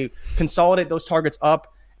 I think they consolidate those targets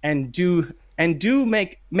up and do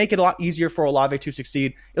make it a lot easier for Olave to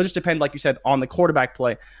succeed. It'll just depend, like you said, on the quarterback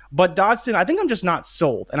play. But Dotson, I think I'm just not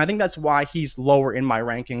sold. And I think that's why he's lower in my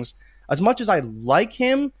rankings. As much as I like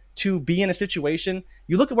him to be in a situation,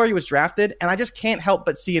 you look at where he was drafted, and I just can't help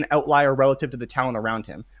but see an outlier relative to the talent around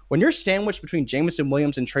him. When you're sandwiched between Jameson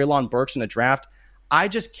Williams and Treylon Burks in a draft, I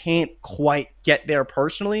just can't quite get there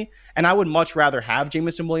personally, and I would much rather have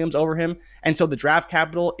Jameson Williams over him. And so the draft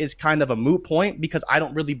capital is kind of a moot point because I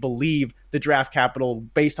don't really believe the draft capital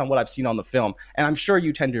based on what I've seen on the film. And I'm sure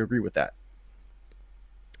you tend to agree with that.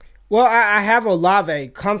 Well, I have Olave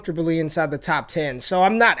comfortably inside the top 10, so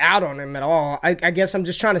I'm not out on him at all. I guess I'm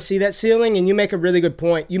just trying to see that ceiling, and you make a really good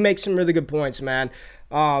point. You make some really good points, man.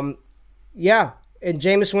 Yeah, and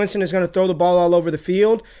Jameis Winston is going to throw the ball all over the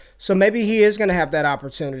field. So maybe he is going to have that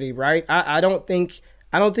opportunity, right? I don't think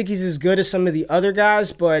he's as good as some of the other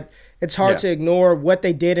guys, but it's hard to ignore what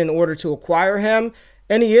they did in order to acquire him.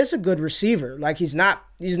 And he is a good receiver. Like he's not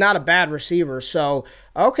a bad receiver. So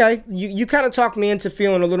okay, you kind of talked me into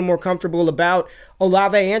feeling a little more comfortable about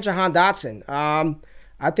Olave and Jahan Dotson.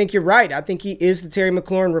 I think you're right. I think he is the Terry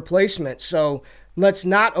McLaurin replacement. So let's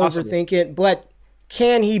not overthink it. But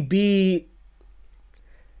can he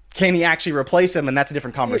actually replace him? And that's a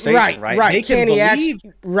different conversation, right? They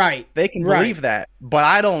can believe that, but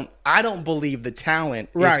I don't believe the talent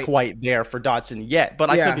is quite there for Dotson yet. But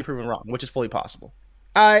I could be proven wrong, which is fully possible.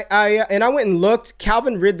 I went and looked.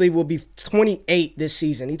 Calvin Ridley will be 28 this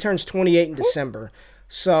season. He turns 28 in December.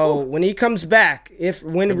 So when he comes back,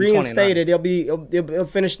 when reinstated, he'll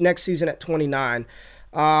finish next season at 29.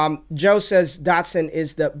 Joe says Dotson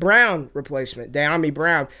is the Brown replacement, Dyami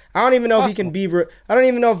Brown. I don't even know if he can be. I don't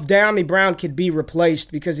even know if Dyami Brown could be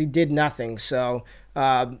replaced because he did nothing. So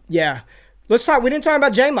let's talk. We didn't talk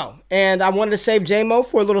about J-Mo, and I wanted to save J-Mo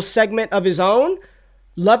for a little segment of his own.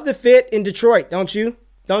 Love the fit in Detroit, don't you?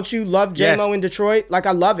 Don't you love JMO in Detroit? Like,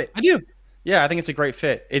 I love it. I do. Yeah, I think it's a great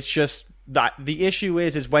fit. It's just that the issue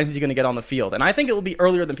is when he's going to get on the field. And I think it will be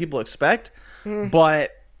earlier than people expect.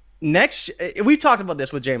 But we've talked about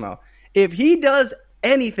this with JMO. If he does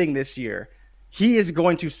anything this year, he is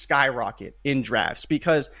going to skyrocket in drafts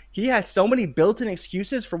because he has so many built-in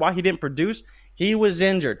excuses for why he didn't produce. He was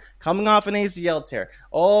injured, coming off an ACL tear.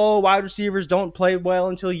 Oh, wide receivers don't play well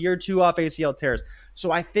until year 2 off ACL tears. So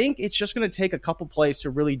I think it's just going to take a couple plays to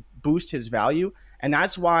really boost his value. And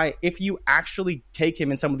that's why if you actually take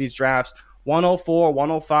him in some of these drafts, 104,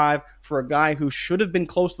 105, for a guy who should have been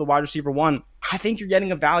close to the wide receiver 1, I think you're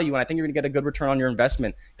getting a value, and I think you're going to get a good return on your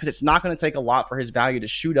investment because it's not going to take a lot for his value to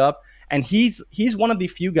shoot up. And he's one of the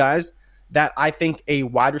few guys that I think a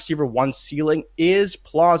wide receiver 1 ceiling is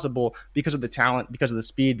plausible because of the talent, because of the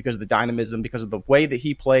speed, because of the dynamism, because of the way that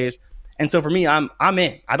he plays. And so for me, I'm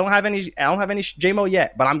in. I don't have any JMO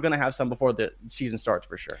yet, but I'm going to have some before the season starts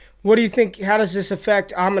for sure. What do you think? How does this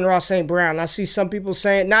affect Amon-Ra St. Brown? I see some people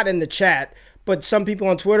saying, not in the chat, but some people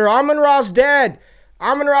on Twitter, Amon-Ra's dead.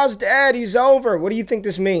 Amon-Ra's dead. He's over. What do you think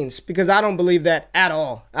this means? Because I don't believe that at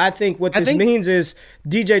all. I think what this means is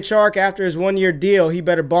DJ Chark, after his 1-year deal, he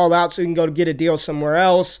better ball out so he can go to get a deal somewhere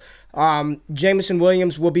else. Jameson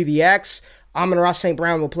Williams will be the X. Amon-Ra St.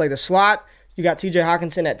 Brown will play the slot. You got TJ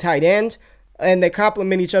Hawkinson at tight end, and they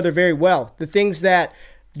complement each other very well. The things that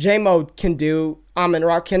JMO can do,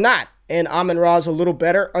 Amon-Ra cannot. And Amon-Ra is a little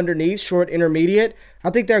better underneath, short, intermediate. I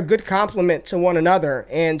think they're a good complement to one another.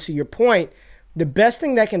 And to your point, the best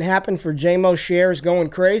thing that can happen for JMO shares going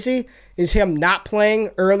crazy is him not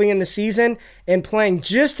playing early in the season and playing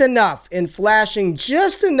just enough and flashing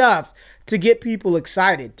just enough to get people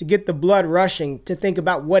excited, to get the blood rushing, to think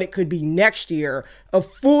about what it could be next year, a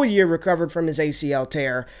full year recovered from his ACL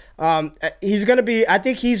tear. I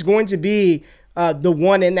think he's going to be the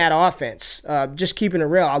one in that offense, just keeping it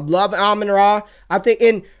real. I love Amon-Ra.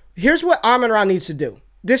 And here's what Amon-Ra needs to do.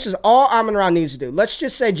 This is all Amon-Ra needs to do. Let's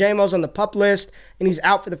just say JMO's on the PUP list and he's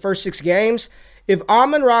out for the first 6 games. If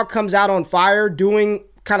Amon-Ra comes out on fire,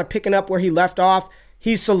 kind of picking up where he left off,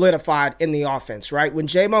 he's solidified in the offense, right? When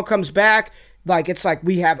JMO comes back, it's like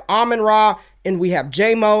we have Amon-Ra and we have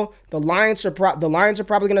JMO. The Lions are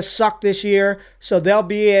probably going to suck this year, so they'll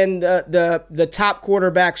be in the top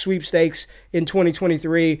quarterback sweepstakes in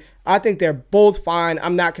 2023. I think they're both fine.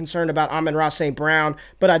 I'm not concerned about Amon-Ra St. Brown,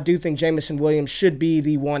 but I do think Jameson Williams should be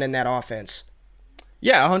the one in that offense.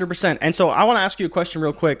 Yeah, 100%. And so I want to ask you a question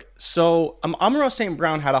real quick. So Amon-Ra St.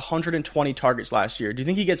 Brown had 120 targets last year. Do you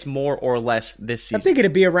think he gets more or less this season? I think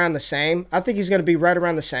it'd be around the same. I think he's going to be right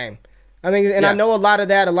around the same. I know a lot of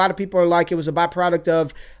that. A lot of people are like it was a byproduct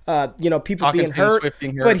of, people Hawkins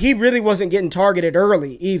being hurt. But he really wasn't getting targeted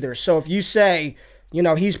early either. So if you say,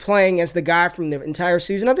 he's playing as the guy from the entire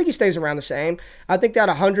season, I think he stays around the same. I think that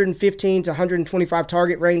 115 to 125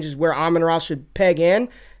 target range is where Amon-Ra should peg in.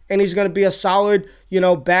 And he's going to be a solid,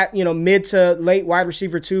 mid to late wide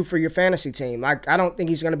receiver 2 for your fantasy team. I don't think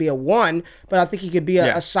he's going to be a 1, but I think he could be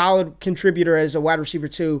a solid contributor as a wide receiver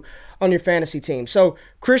 2 on your fantasy team. So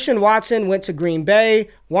Christian Watson went to Green Bay.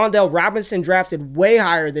 Wan'Dale Robinson drafted way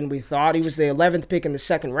higher than we thought. He was the 11th pick in the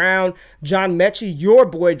 2nd round. John Mechie, your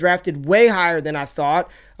boy, drafted way higher than I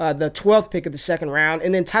thought, the 12th pick of the 2nd round.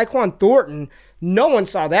 And then Tyquan Thornton, no one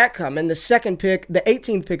saw that coming. The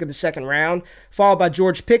 18th pick of the 2nd round, followed by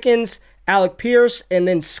George Pickens, Alec Pierce, and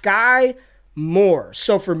then Sky Moore.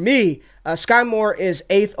 So for me, Sky Moore is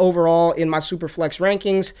 8th overall in my Superflex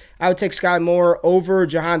rankings. I would take Sky Moore over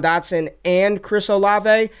Jahan Dotson and Chris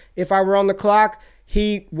Olave if I were on the clock.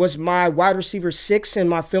 He was my wide receiver 6 in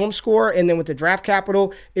my film score, and then with the draft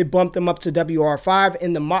capital, it bumped him up to WR5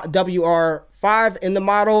 in the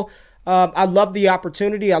model. I love the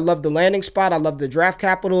opportunity. I love the landing spot. I love the draft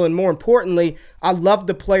capital. And more importantly, I love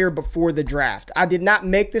the player before the draft. I did not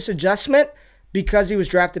make this adjustment because he was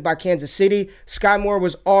drafted by Kansas City. Sky Moore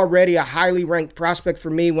was already a highly ranked prospect for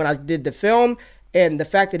me when I did the film. And the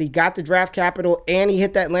fact that he got the draft capital and he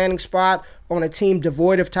hit that landing spot on a team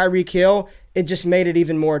devoid of Tyreek Hill, it just made it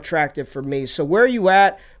even more attractive for me. So where are you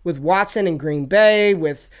at with Watson in Green Bay,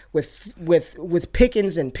 with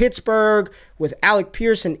Pickens in Pittsburgh, with Alec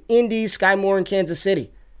Pierce in Indy, Sky Moore in Kansas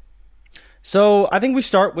City? So I think we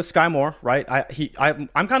start with Sky Moore, right?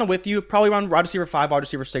 I'm kind of with you, probably around wide receiver 5, wide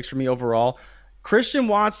receiver 6 for me overall. Christian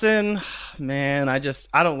Watson, man, I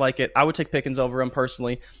don't like it. I would take Pickens over him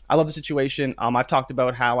personally. I love the situation. I've talked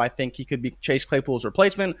about how I think he could be Chase Claypool's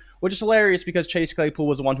replacement, which is hilarious because Chase Claypool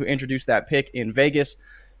was the one who introduced that pick in Vegas.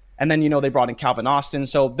 And then, they brought in Calvin Austin.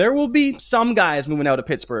 So there will be some guys moving out of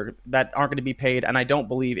Pittsburgh that aren't going to be paid, and I don't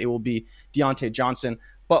believe it will be Deontay Johnson.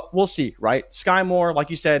 But we'll see, right? Sky Moore, like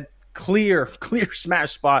you said, clear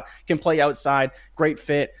smash spot, can play outside, great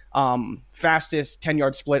fit, fastest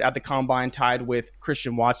 10-yard split at the combine tied with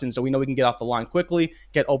Christian Watson. So we know we can get off the line quickly,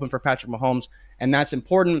 get open for Patrick Mahomes, and that's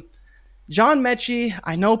important. John Mechie,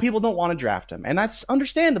 I know people don't want to draft him, and that's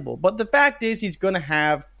understandable, but the fact is he's going to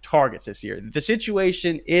have targets this year. The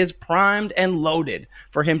situation is primed and loaded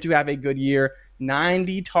for him to have a good year.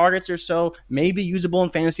 90 targets or so, maybe usable in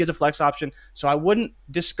fantasy as a flex option. So I wouldn't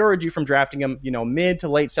discourage you from drafting him, mid to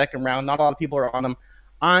late second round. Not a lot of people are on him.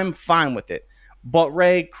 I'm fine with it. But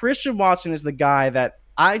Ray, Christian Watson is the guy that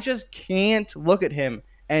I just can't look at him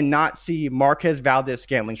and not see Marquez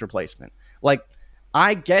Valdes-Scantling's replacement. Like,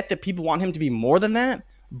 I get that people want him to be more than that,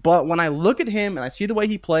 but when I look at him and I see the way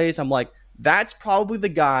he plays, I'm like, that's probably the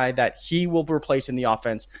guy that he will replace in the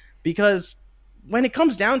offense, because when it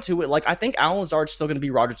comes down to it, like, I think Allen Lazard's still going to be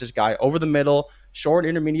Rodgers' guy over the middle, short,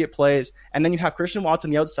 intermediate plays, and then you have Christian Watson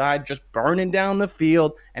on the outside just burning down the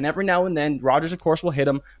field, and every now and then Rodgers, of course, will hit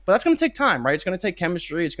him, but that's going to take time, right? It's going to take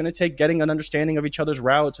chemistry. It's going to take getting an understanding of each other's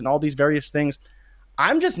routes and all these various things.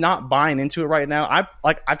 I'm just not buying into it right now.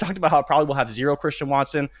 I've talked about how I probably will have zero Christian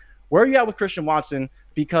Watson. Where are you at with Christian Watson?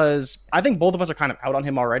 Because I think both of us are kind of out on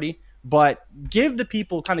him already, but give the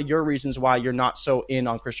people kind of your reasons why you're not so in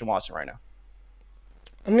on Christian Watson right now.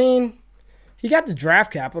 I mean, he got the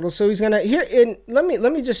draft capital, so he's gonna let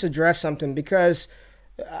me just address something, because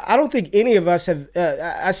I don't think any of us have.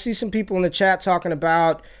 I see some people in the chat talking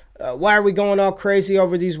about why are we going all crazy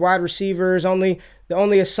over these wide receivers? Only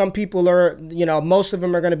as some people are, most of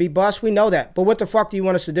them are going to be bust. We know that, but what the fuck do you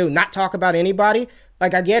want us to do? Not talk about anybody?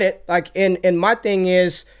 Like, I get it. Like, and my thing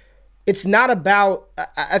is, it's not about.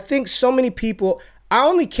 I think so many people. I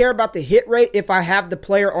only care about the hit rate if I have the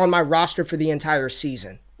player on my roster for the entire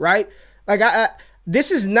season, right? Like,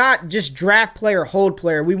 this is not just draft player, hold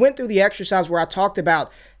player. We went through the exercise where I talked about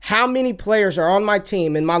how many players are on my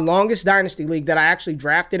team in my longest dynasty league that I actually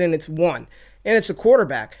drafted, and it's one, and it's a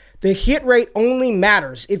quarterback. The hit rate only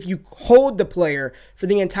matters if you hold the player for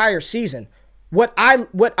the entire season. What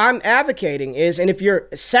I'm advocating is, and if you're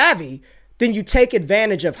savvy, then you take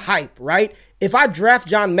advantage of hype, right? If I draft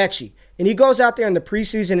John Mechie and he goes out there in the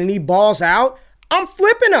preseason and he balls out, I'm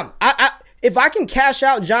flipping him. If I can cash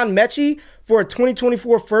out John Mechie for a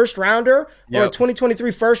 2024 first rounder or a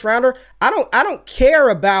 2023 first rounder, I don't care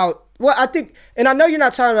about, well, I think, and I know you're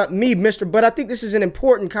not talking about me, mister, but I think this is an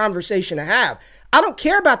important conversation to have. I don't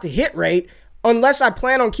care about the hit rate unless I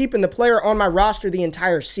plan on keeping the player on my roster the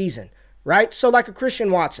entire season, right? So like a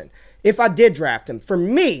Christian Watson, if I did draft him, for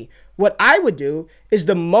me, what I would do is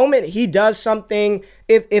the moment he does something,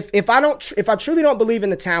 if I truly don't believe in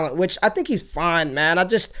the talent, which I think he's fine, man.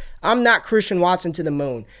 I'm not Christian Watson to the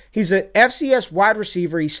moon. He's an FCS wide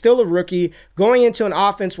receiver. He's still a rookie going into an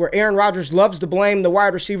offense where Aaron Rodgers loves to blame the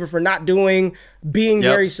wide receiver for not being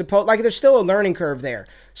where he's supposed. Like, there's still a learning curve there.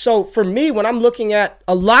 So for me, when I'm looking at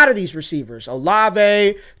a lot of these receivers,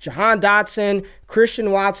 Olave, Jahan Dotson, Christian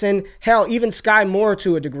Watson, hell, even Sky Moore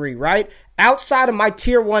to a degree, right? Outside of my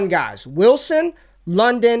tier 1 guys, Wilson,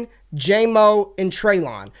 London, J-Mo, and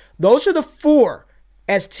Treylon. Those are the 4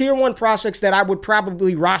 as tier 1 prospects that I would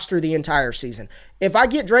probably roster the entire season. If I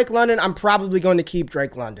get Drake London, I'm probably going to keep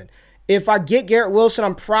Drake London. If I get Garrett Wilson,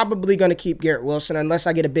 I'm probably going to keep Garrett Wilson unless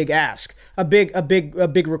I get a big ask, a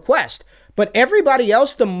big request. But everybody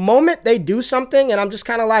else, the moment they do something, and I'm just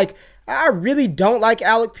kind of like, I really don't like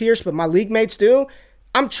Alec Pierce, but my league mates do,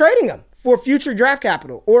 I'm trading him for future draft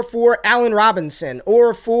capital or for Allen Robinson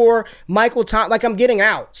or for Michael Thomas. Like, I'm getting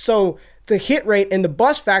out. So the hit rate and the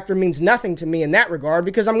bust factor means nothing to me in that regard,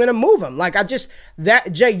 because I'm going to move him. Like,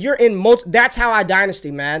 Jay, you're in that's how I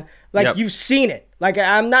dynasty, man. Like, You've seen it. Like,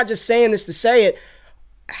 I'm not just saying this to say it.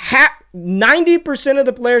 90% of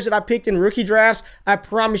the players that I picked in rookie drafts, I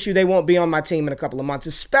promise you they won't be on my team in a couple of months,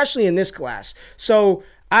 especially in this class. So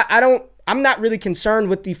I'm not really concerned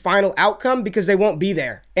with the final outcome because they won't be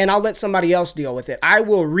there, and I'll let somebody else deal with it. I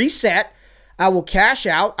will reset. I will cash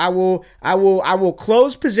out. I will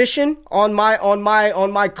close position on my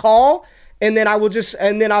call, and then I'll just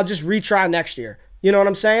retry next year. You know what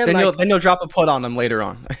I'm saying? Then you'll drop a put on them later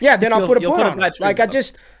on. Yeah, then I'll put a put on them. Like,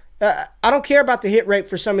 I don't care about the hit rate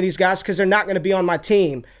for some of these guys because they're not going to be on my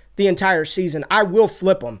team the entire season. I will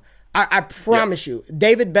flip them. I promise you.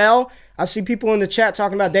 David Bell, I see people in the chat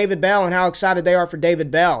talking about David Bell and how excited they are for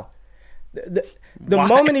David Bell. The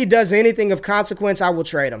moment he does anything of consequence, I will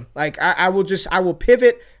trade him. Like, I will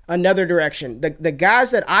pivot another direction. The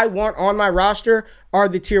guys that I want on my roster are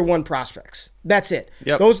the tier 1 prospects. That's it.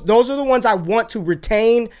 Yep. Those are the ones I want to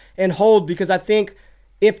retain and hold, because I think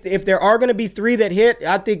if there are going to be 3 that hit,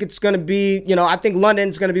 I think it's going to be, I think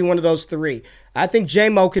London's going to be one of those 3. I think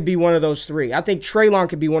J-Mo could be one of those 3. I think Treylon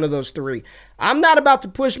could be one of those 3. I'm not about to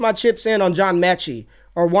push my chips in on John Mechie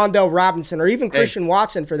or Wan'Dale Robinson or even Christian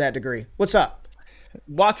Watson for that degree. What's up?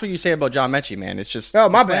 Watch what you say about John Mechie, man. It's just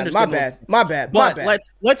my bad. But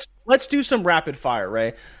let's do some rapid fire,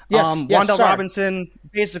 Ray. Yes, Wan'Dale Robinson,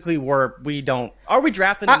 basically, are we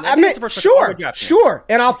drafting him? Sure,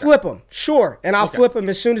 and I'll flip him. Sure, and I'll flip him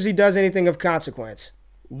as soon as he does anything of consequence.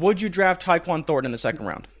 Would you draft Tyquan Thornton in the second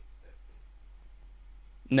round?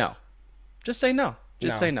 No. Just say no.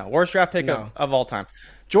 Say no. Worst draft pick of all time.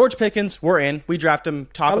 George Pickens, we're in. We draft him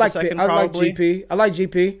top of the second, probably. I like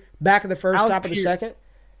GP. Back of the first, top of the second.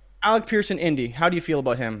 Alec Pearson, Indy. How do you feel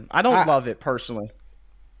about him? I don't love it personally.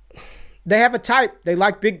 They have a type. They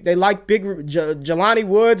like big Jelani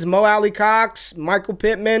Woods, Mo Alley Cox, Michael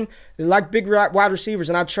Pittman. They like big wide receivers,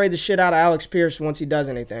 and I'll trade the shit out of Alex Pierce once he does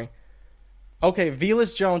anything. Okay,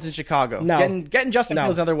 Velus Jones in Chicago. No. Getting Justin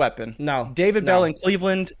Fields another weapon. No. David Bell in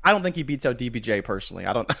Cleveland. I don't think he beats out DBJ personally.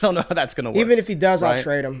 I don't know how that's going to work. Even if he does, right? I'll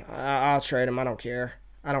trade him. I'll trade him. I don't care.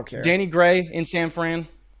 Danny Gray in San Fran.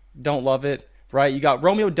 Don't love it. Right? You got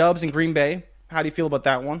Romeo Doubs in Green Bay. How do you feel about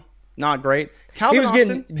that one? Not great. Calvin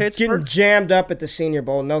Austin, Pittsburgh. Getting jammed up at the Senior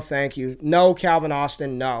Bowl. No, thank you. No, Calvin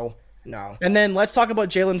Austin. No. And then let's talk about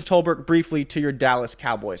Jalen Tolbert briefly to your Dallas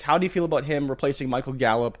Cowboys. How do you feel about him replacing Michael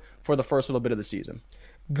Gallup for the first little bit of the season?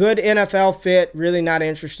 Good NFL fit. Really not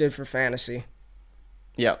interested for fantasy.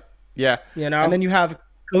 Yep. Yeah. And then you have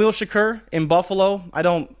Khalil Shakur in Buffalo. I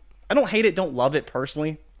don't hate it. Don't love it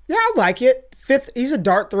personally. Yeah, I like it. 5th. He's a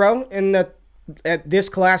dart throw at this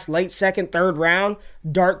class, late 2nd, 3rd round.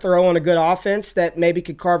 Dart throw on a good offense that maybe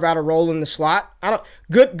could carve out a role in the slot.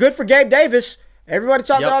 Good for Gabe Davis. Everybody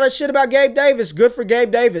talking all that shit about Gabe Davis. Good for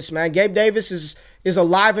Gabe Davis, man. Gabe Davis is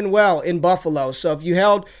alive and well in Buffalo. So if you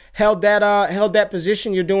held that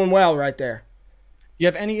position, you're doing well right there. You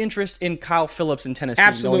have any interest in Kyle Phillips in Tennessee?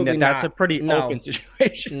 Absolutely knowing that's a pretty open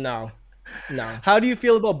situation. No. How do you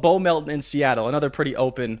feel about Bo Melton in Seattle? Another pretty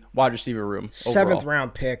open wide receiver room. 7th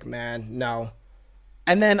round pick, man. No.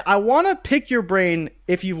 And then I want to pick your brain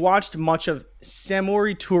if you've watched much of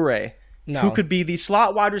Samori Toure. No. Who could be the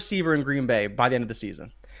slot wide receiver in Green Bay by the end of the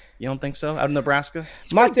season? You don't think so? Out of Nebraska?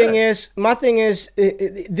 My thing is,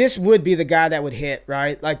 this would be the guy that would hit,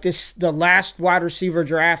 right? Like the last wide receiver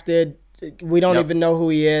drafted. We don't even know who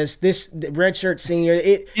he is. This redshirt senior.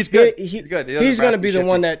 He's good. He's good. He's going to be the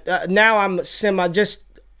one that now I'm just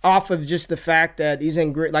off of just the fact that he's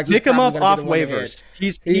in great. Like pick him up off waivers.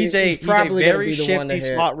 He's a very shifty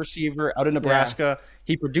slot receiver out of Nebraska. Yeah.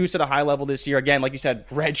 He produced at a high level this year. Again, like you said,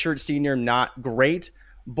 redshirt senior, not great.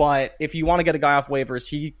 But if you want to get a guy off waivers,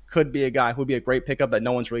 he could be a guy who would be a great pickup that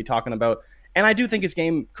no one's really talking about. And I do think his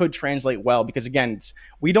game could translate well because, again,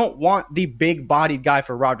 we don't want the big-bodied guy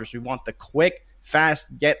for Rodgers. We want the quick,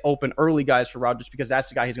 fast, get-open early guys for Rodgers because that's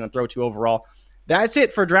the guy he's going to throw to overall. That's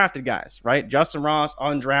it for drafted guys, right? Justin Ross,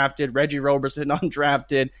 undrafted. Reggie Roberson,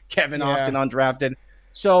 undrafted. Kevin Austin, undrafted.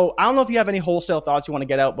 So I don't know if you have any wholesale thoughts you want to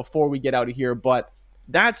get out before we get out of here, but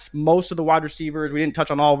that's most of the wide receivers. We didn't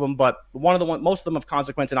touch on all of them, but most of them of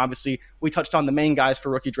consequence. And obviously, we touched on the main guys for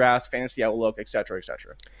rookie drafts, fantasy outlook, et cetera, et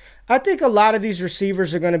cetera. I think a lot of these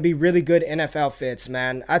receivers are going to be really good NFL fits,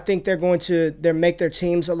 man. I think they're going to make their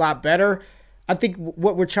teams a lot better. I think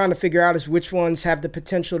what we're trying to figure out is which ones have the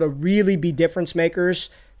potential to really be difference makers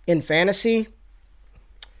in fantasy.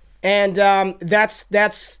 And that's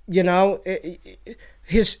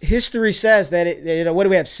his history says that what do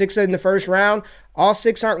we have, 6 in the first round? All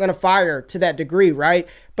 6 aren't going to fire to that degree, right?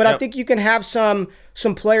 But I think you can have some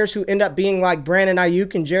players who end up being like Brandon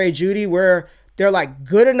Ayuk and Jerry Jeudy, where they're like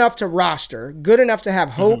good enough to roster, good enough to have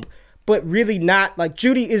hope, but really not. Like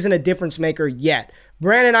Jeudy isn't a difference maker yet.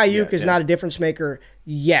 Brandon Ayuk is not a difference maker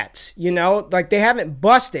yet. Like they haven't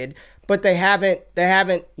busted, but they haven't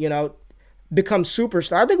become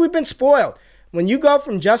superstar. I think we've been spoiled. When you go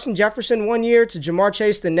from Justin Jefferson one year to Jamar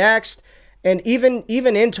Chase the next, and even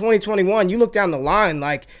in 2021, you look down the line,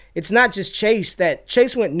 like it's not just Chase. That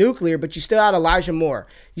Chase went nuclear, but you still have Elijah Moore.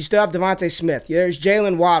 You still have Devontae Smith. There's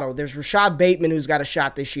Jalen Waddle. There's Rashad Bateman, who's got a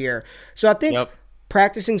shot this year. So I think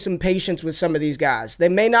practicing some patience with some of these guys. They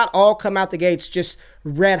may not all come out the gates just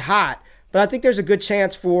red hot, but I think there's a good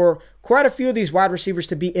chance for quite a few of these wide receivers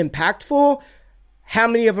to be impactful. How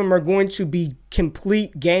many of them are going to be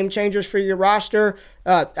complete game changers for your roster?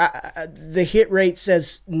 The hit rate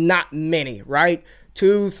says not many, right?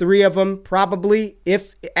 2, 3 of them probably,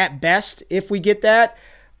 if at best, if we get that.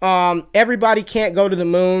 Everybody can't go to the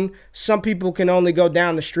moon. Some people can only go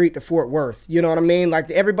down the street to Fort Worth. You know what I mean? Like,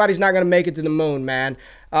 everybody's not going to make it to the moon, man.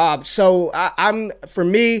 For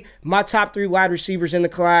me, my top 3 wide receivers in the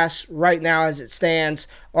class right now as it stands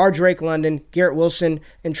are Drake London, Garrett Wilson,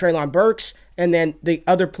 and Treylon Burks. And then the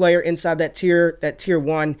other player inside that tier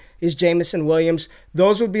 1 is Jameson Williams.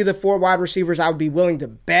 Those would be the 4 wide receivers I would be willing to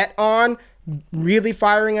bet on really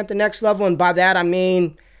firing at the next level. And by that, I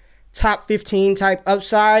mean top 15 type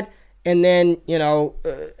upside. And then,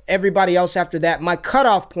 everybody else after that. My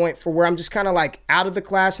cutoff point for where I'm just kind of like out of the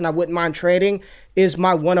class and I wouldn't mind trading is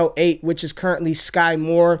my 108, which is currently Sky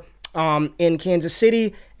Moore in Kansas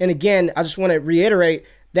City. And again, I just want to reiterate,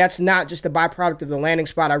 that's not just a byproduct of the landing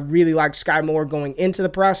spot. I really like Sky Moore going into the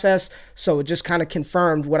process, so it just kind of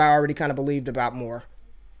confirmed what I already kind of believed about Moore.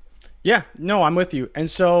 Yeah, no, I'm with you. And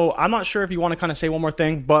so I'm not sure if you want to kind of say one more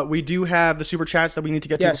thing, but we do have the super chats that we need to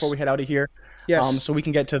get to before we head out of here. Yes. So we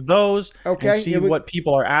can get to those and see what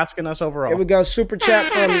people are asking us overall. Here we go. Super chat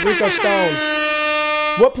from Rico Stone.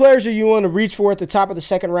 What players are you on to reach for at the top of the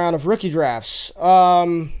second round of rookie drafts?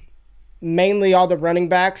 Mainly all the running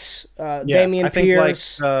backs. Dameon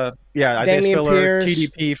Pierce. Isaiah Spiller,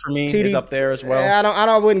 TDP for me is up there as well.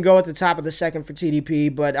 I wouldn't go at the top of the second for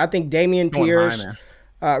TDP, but I think Dameon Pierce,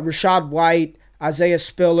 Rachaad White, Isaiah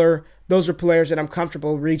Spiller, those are players that I'm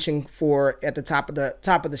comfortable reaching for at the top of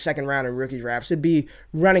the second round in rookie drafts. It'd be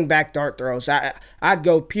running back dart throws. I'd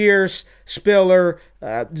go Pierce, Spiller,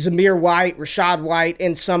 Zamir White, Rachaad White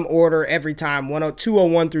in some order every time.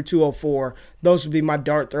 201 through 204. Those would be my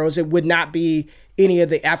dart throws. It would not be any of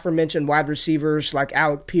the aforementioned wide receivers like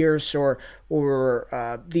Alec Pierce or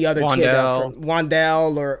the other Wandell. kid,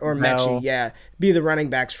 Wandell or Mechie. Yeah, be the running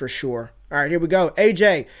backs for sure. All right, here we go.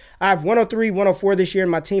 AJ, I have 103, 104 this year,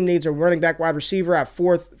 and my team needs a running back wide receiver. I have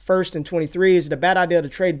 4th, 1st, and 23. Is it a bad idea to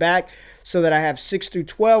trade back so that I have 6 through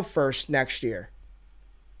 12 first next year?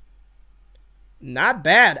 Not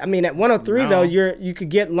bad. I mean, at 103, though, you could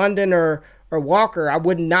get London or Walker. I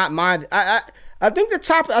would not mind. I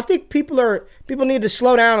think people need to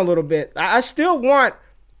slow down a little bit. I still want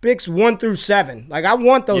picks 1 through 7. Like, I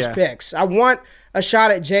want those picks. I want a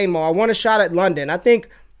shot at J-Mo. I want a shot at London. I think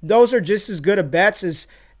those are just as good of bets as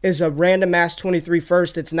a random ass 23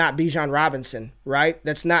 first that's not Bijan Robinson, right?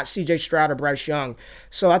 That's not CJ Stroud or Bryce Young.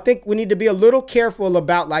 So I think we need to be a little careful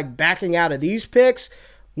about like backing out of these picks.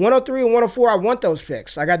 103 and 104, I want those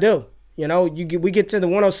picks. Like I do. We get to the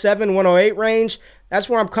 107, 108 range. That's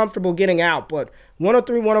where I'm comfortable getting out. But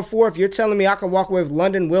 103, 104, if you're telling me I can walk away with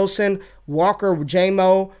London Wilson, Walker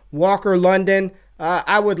J-Mo, Walker London,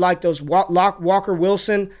 I would like those Walker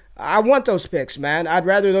Wilson. I want those picks, man. I'd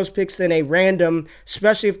rather those picks than a random,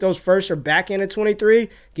 especially if those firsts are back in at 23.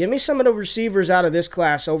 Give me some of the receivers out of this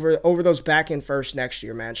class over those back in first next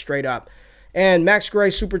year, man, straight up. And Max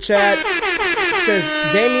Gray Super Chat says,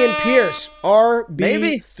 Dameon Pierce,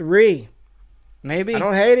 RB3. Maybe. I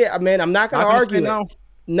don't hate it. I mean, I'm not going to argue it.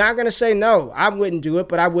 Not going to say no. I wouldn't do it,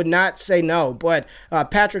 but I would not say no. But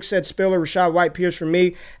Patrick said Spiller, Rachaad White, Pierce for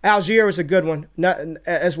me. Algier was a good one,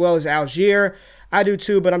 as well as Algier. I do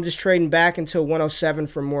too, but I'm just trading back until 107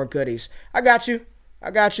 for more goodies. I got you.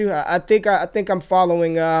 I think I'm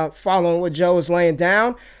following what Joe is laying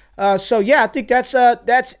down. I think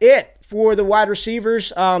that's it for the wide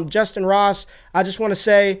receivers. Justin Ross, I just want to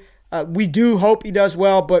say we do hope he does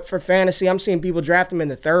well, but for fantasy, I'm seeing people draft him in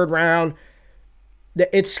the 3rd round.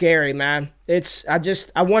 It's scary, man.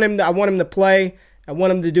 I want him to play. I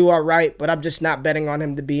want him to do all right, but I'm just not betting on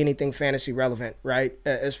him to be anything fantasy relevant, right?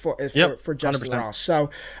 For Justin 100%. Ross. So, all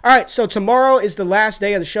right. So tomorrow is the last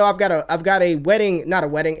day of the show. I've got a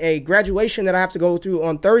graduation that I have to go through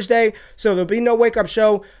on Thursday. So there'll be no wake up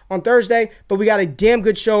show on Thursday, but we got a damn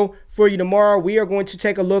good show for you tomorrow. We are going to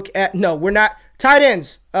take a look at we're not tight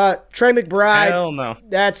ends. Trey McBride. Hell no.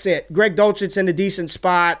 That's it. Greg Dulcich in a decent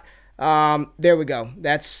spot. There we go.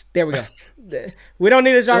 There we go. We don't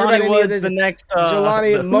need to talk about any of this. The next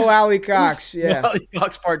Jelani, Mo Alley Cox. Yeah. Mo Alley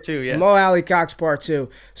Cox Part 2, yeah. Mo Alley Cox Part 2.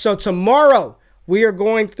 So tomorrow we are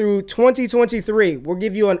going through 2023. We'll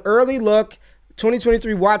give you an early look,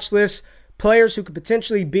 2023 watch list, players who could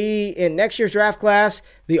potentially be in next year's draft class,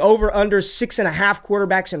 the over-under 6.5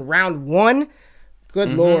 quarterbacks in round 1.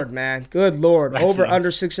 Good Lord, man. Good Lord. That's over, nuts.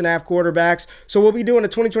 Under 6.5 quarterbacks. So we'll be doing a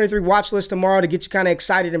 2023 watch list tomorrow to get you kind of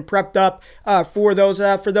excited and prepped up for those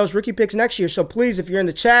rookie picks next year. So please, if you're in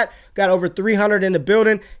the chat, got over 300 in the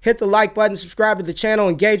building, hit the like button, subscribe to the channel,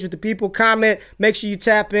 engage with the people, comment, make sure you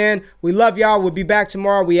tap in. We love y'all. We'll be back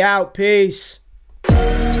tomorrow. We out. Peace.